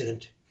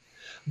president.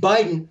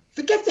 Biden,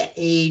 forget the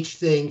age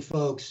thing,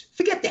 folks.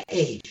 Forget the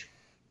age.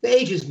 The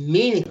age is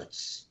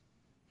meaningless.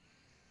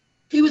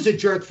 He was a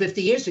jerk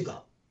 50 years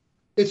ago.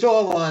 It's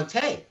all on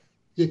tape.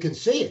 You can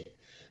see it.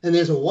 And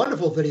there's a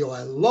wonderful video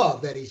I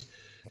love that he's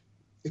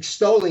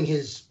extolling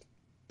his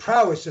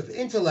prowess of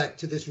intellect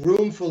to this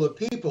room full of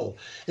people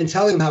and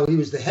telling them how he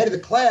was the head of the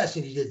class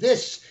and he did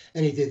this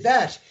and he did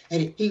that.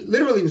 And he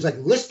literally was like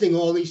listing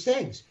all these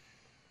things.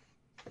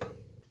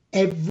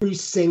 Every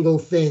single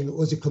thing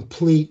was a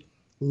complete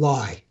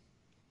lie.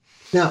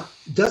 Now,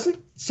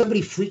 doesn't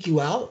somebody freak you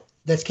out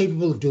that's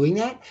capable of doing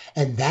that?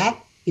 And that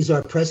is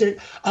our president.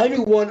 I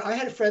knew one, I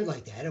had a friend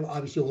like that.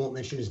 Obviously, I won't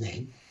mention his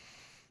name.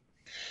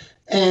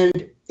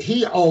 And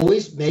he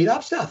always made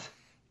up stuff.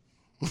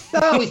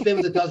 Oh, he's been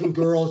with a dozen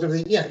girls and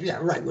everything. Yeah,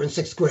 right. We're in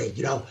 6th grade,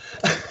 you know.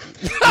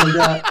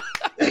 And,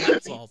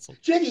 that's awesome.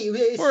 Jiggy,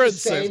 it's the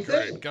same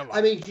thing.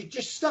 I mean,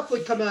 just stuff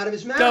would come out of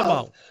his mouth. Come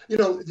on. You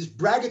know, this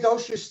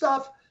braggadocious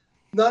stuff,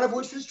 none of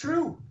which was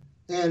true.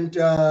 And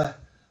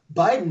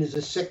Biden is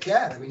a sick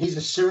cat. I mean, he's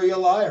a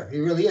serial liar. He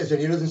really is.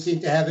 And he doesn't seem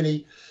to have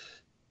any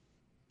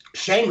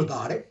shame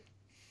about it.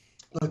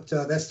 But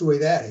that's the way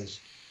that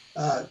is.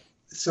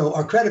 So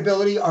our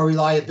credibility, our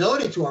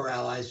reliability to our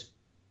allies,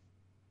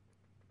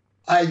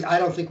 I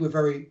don't think we're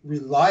very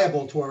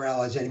reliable to our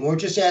allies anymore.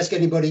 Just ask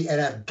anybody in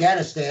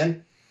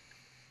Afghanistan.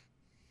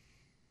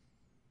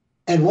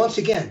 And once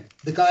again,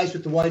 the guys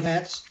with the white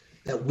hats,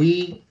 that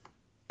we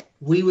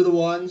were the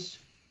ones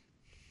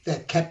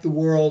that kept the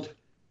world,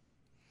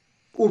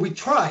 or we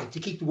tried to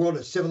keep the world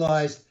as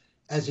civilized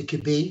as it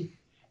could be.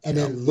 And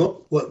then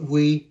look what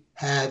we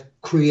have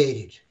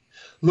created.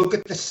 Look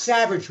at the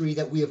savagery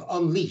that we have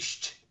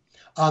unleashed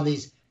on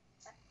these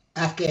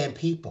Afghan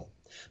people.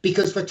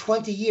 Because for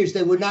 20 years,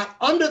 they were not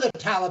under the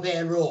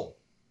Taliban rule.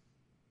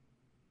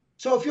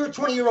 So if you're a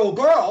 20-year-old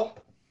girl,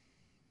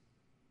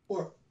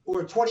 or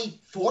a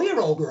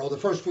 24-year-old girl, the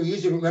first 4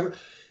 years, you remember,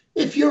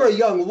 if you're a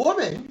young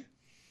woman,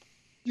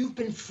 you've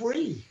been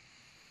free.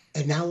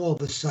 And now all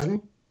of a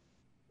sudden,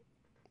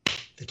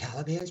 the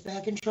Taliban's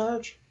back in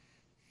charge.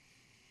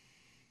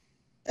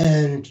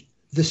 And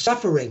the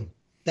suffering,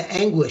 the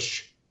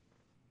anguish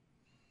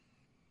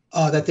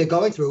that they're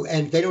going through,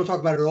 and they don't talk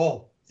about it at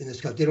all in this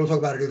country. They don't talk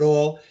about it at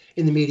all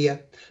in the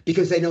media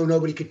because they know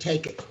nobody could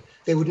take it.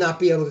 They would not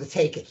be able to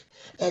take it.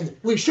 And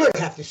we should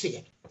have to see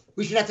it.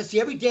 We should have to see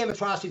every damn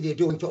atrocity they're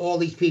doing to all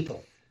these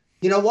people.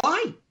 You know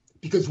why?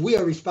 Because we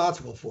are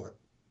responsible for it.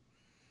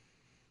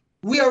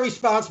 We are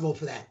responsible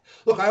for that.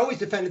 Look, I always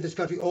defended this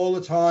country all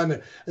the time.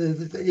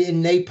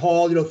 In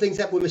Nepal, you know, things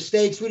that were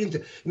mistakes. We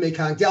didn't make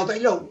Mekong Delta.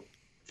 You know,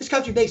 this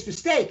country makes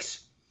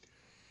mistakes.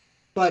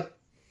 But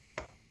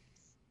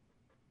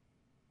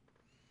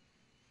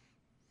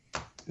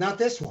not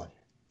this one.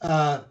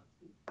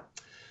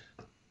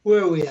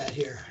 Where are we at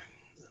here?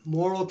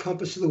 Moral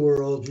compass of the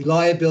world,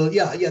 reliability.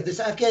 Yeah, this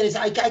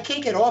Afghanistan, I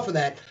can't get off of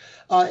that.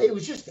 It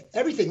was just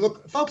everything.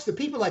 Look, folks, the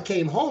people that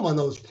came home on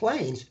those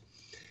planes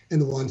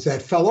and the ones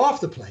that fell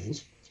off the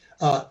planes,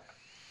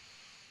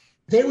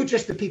 they were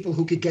just the people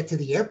who could get to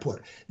the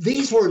airport.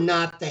 These were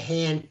not the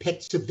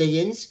hand-picked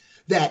civilians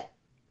that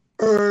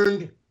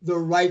earned the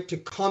right to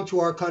come to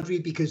our country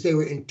because they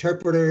were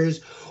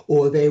interpreters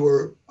or they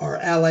were our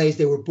allies,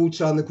 they were boots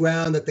on the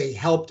ground, that they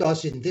helped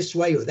us in this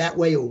way or that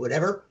way or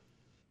whatever.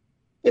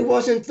 It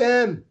wasn't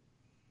them.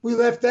 We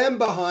left them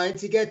behind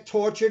to get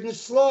tortured and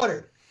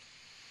slaughtered.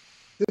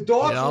 The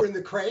dogs were in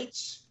the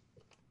crates.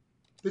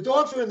 The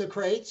dogs were in the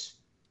crates.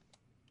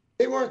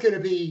 They weren't going to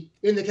be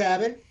in the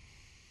cabin.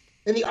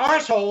 And the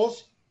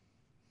arseholes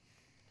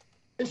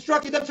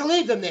instructed them to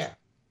leave them there.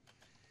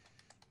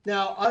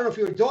 Now, I don't know if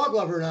you're a dog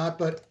lover or not,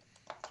 but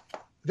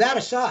that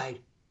aside,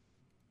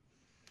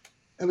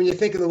 and when you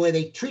think of the way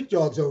they treat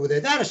dogs over there,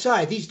 that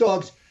aside, these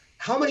dogs,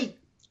 how many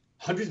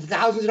hundreds of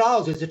thousands of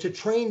dollars is it to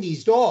train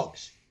these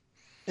dogs?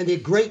 And they're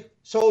great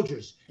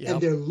soldiers, and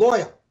they're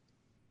loyal.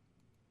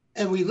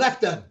 And we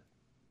left them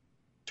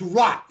to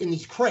rot in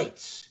these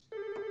crates.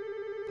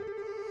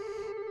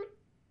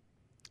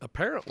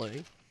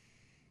 Apparently,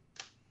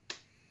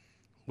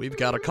 we've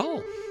got a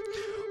call.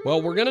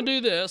 Well, we're going to do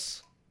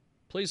this.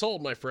 Please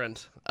hold, my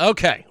friend.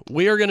 Okay,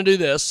 we are going to do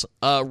this.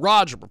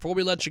 Roger, before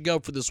we let you go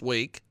for this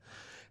week,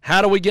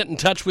 how do we get in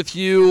touch with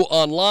you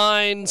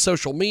online,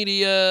 social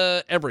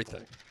media,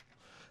 everything?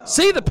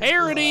 See the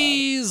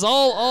parodies,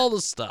 all the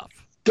stuff.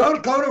 Go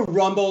to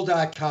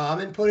rumble.com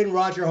and put in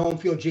Roger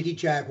Homefield, Jiggy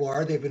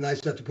Jaguar. They've been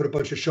nice enough to put a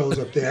bunch of shows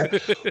up there.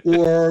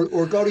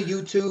 or go to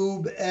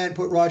YouTube and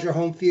put Roger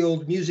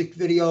Homefield music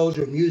videos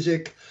or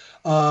music.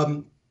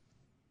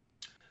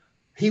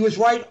 He was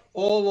right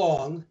all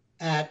along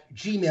at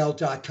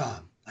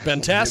gmail.com.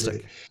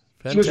 Fantastic.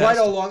 He was right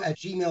all along at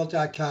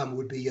gmail.com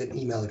would be an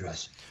email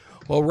address.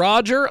 Well,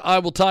 Roger, I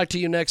will talk to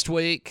you next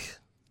week.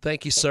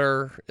 Thank you,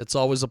 sir. It's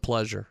always a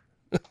pleasure.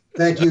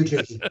 Thank you,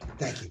 Jiggy.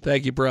 Thank you.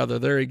 Thank you, brother.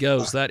 There he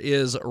goes. That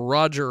is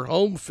Roger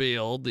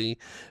Homefield, the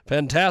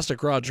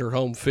fantastic Roger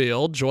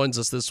Homefield, joins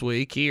us this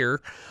week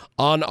here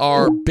on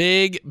our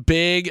big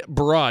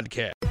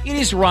broadcast. It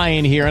is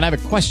Ryan here, and I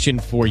have a question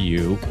for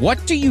you.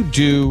 What do you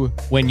do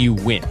when you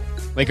win?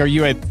 Like, are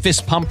you a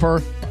fist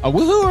pumper, a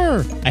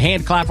woohooer, a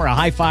hand clapper, a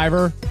high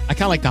fiver? I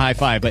kind of like the high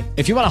five, but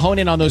if you want to hone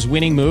in on those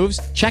winning moves,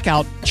 check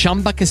out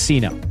Chumba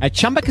Casino. At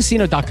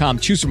ChumbaCasino.com,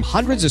 choose from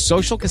hundreds of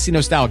social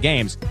casino-style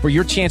games for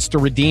your chance to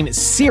redeem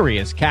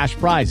serious cash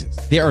prizes.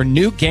 There are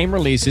new game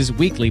releases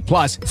weekly,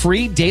 plus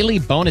free daily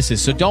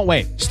bonuses, so don't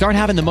wait. Start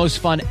having the most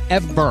fun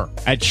ever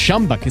at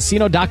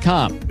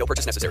ChumbaCasino.com. No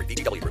purchase necessary.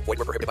 VGW. Void where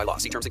prohibited by law.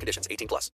 See terms and conditions. 18+.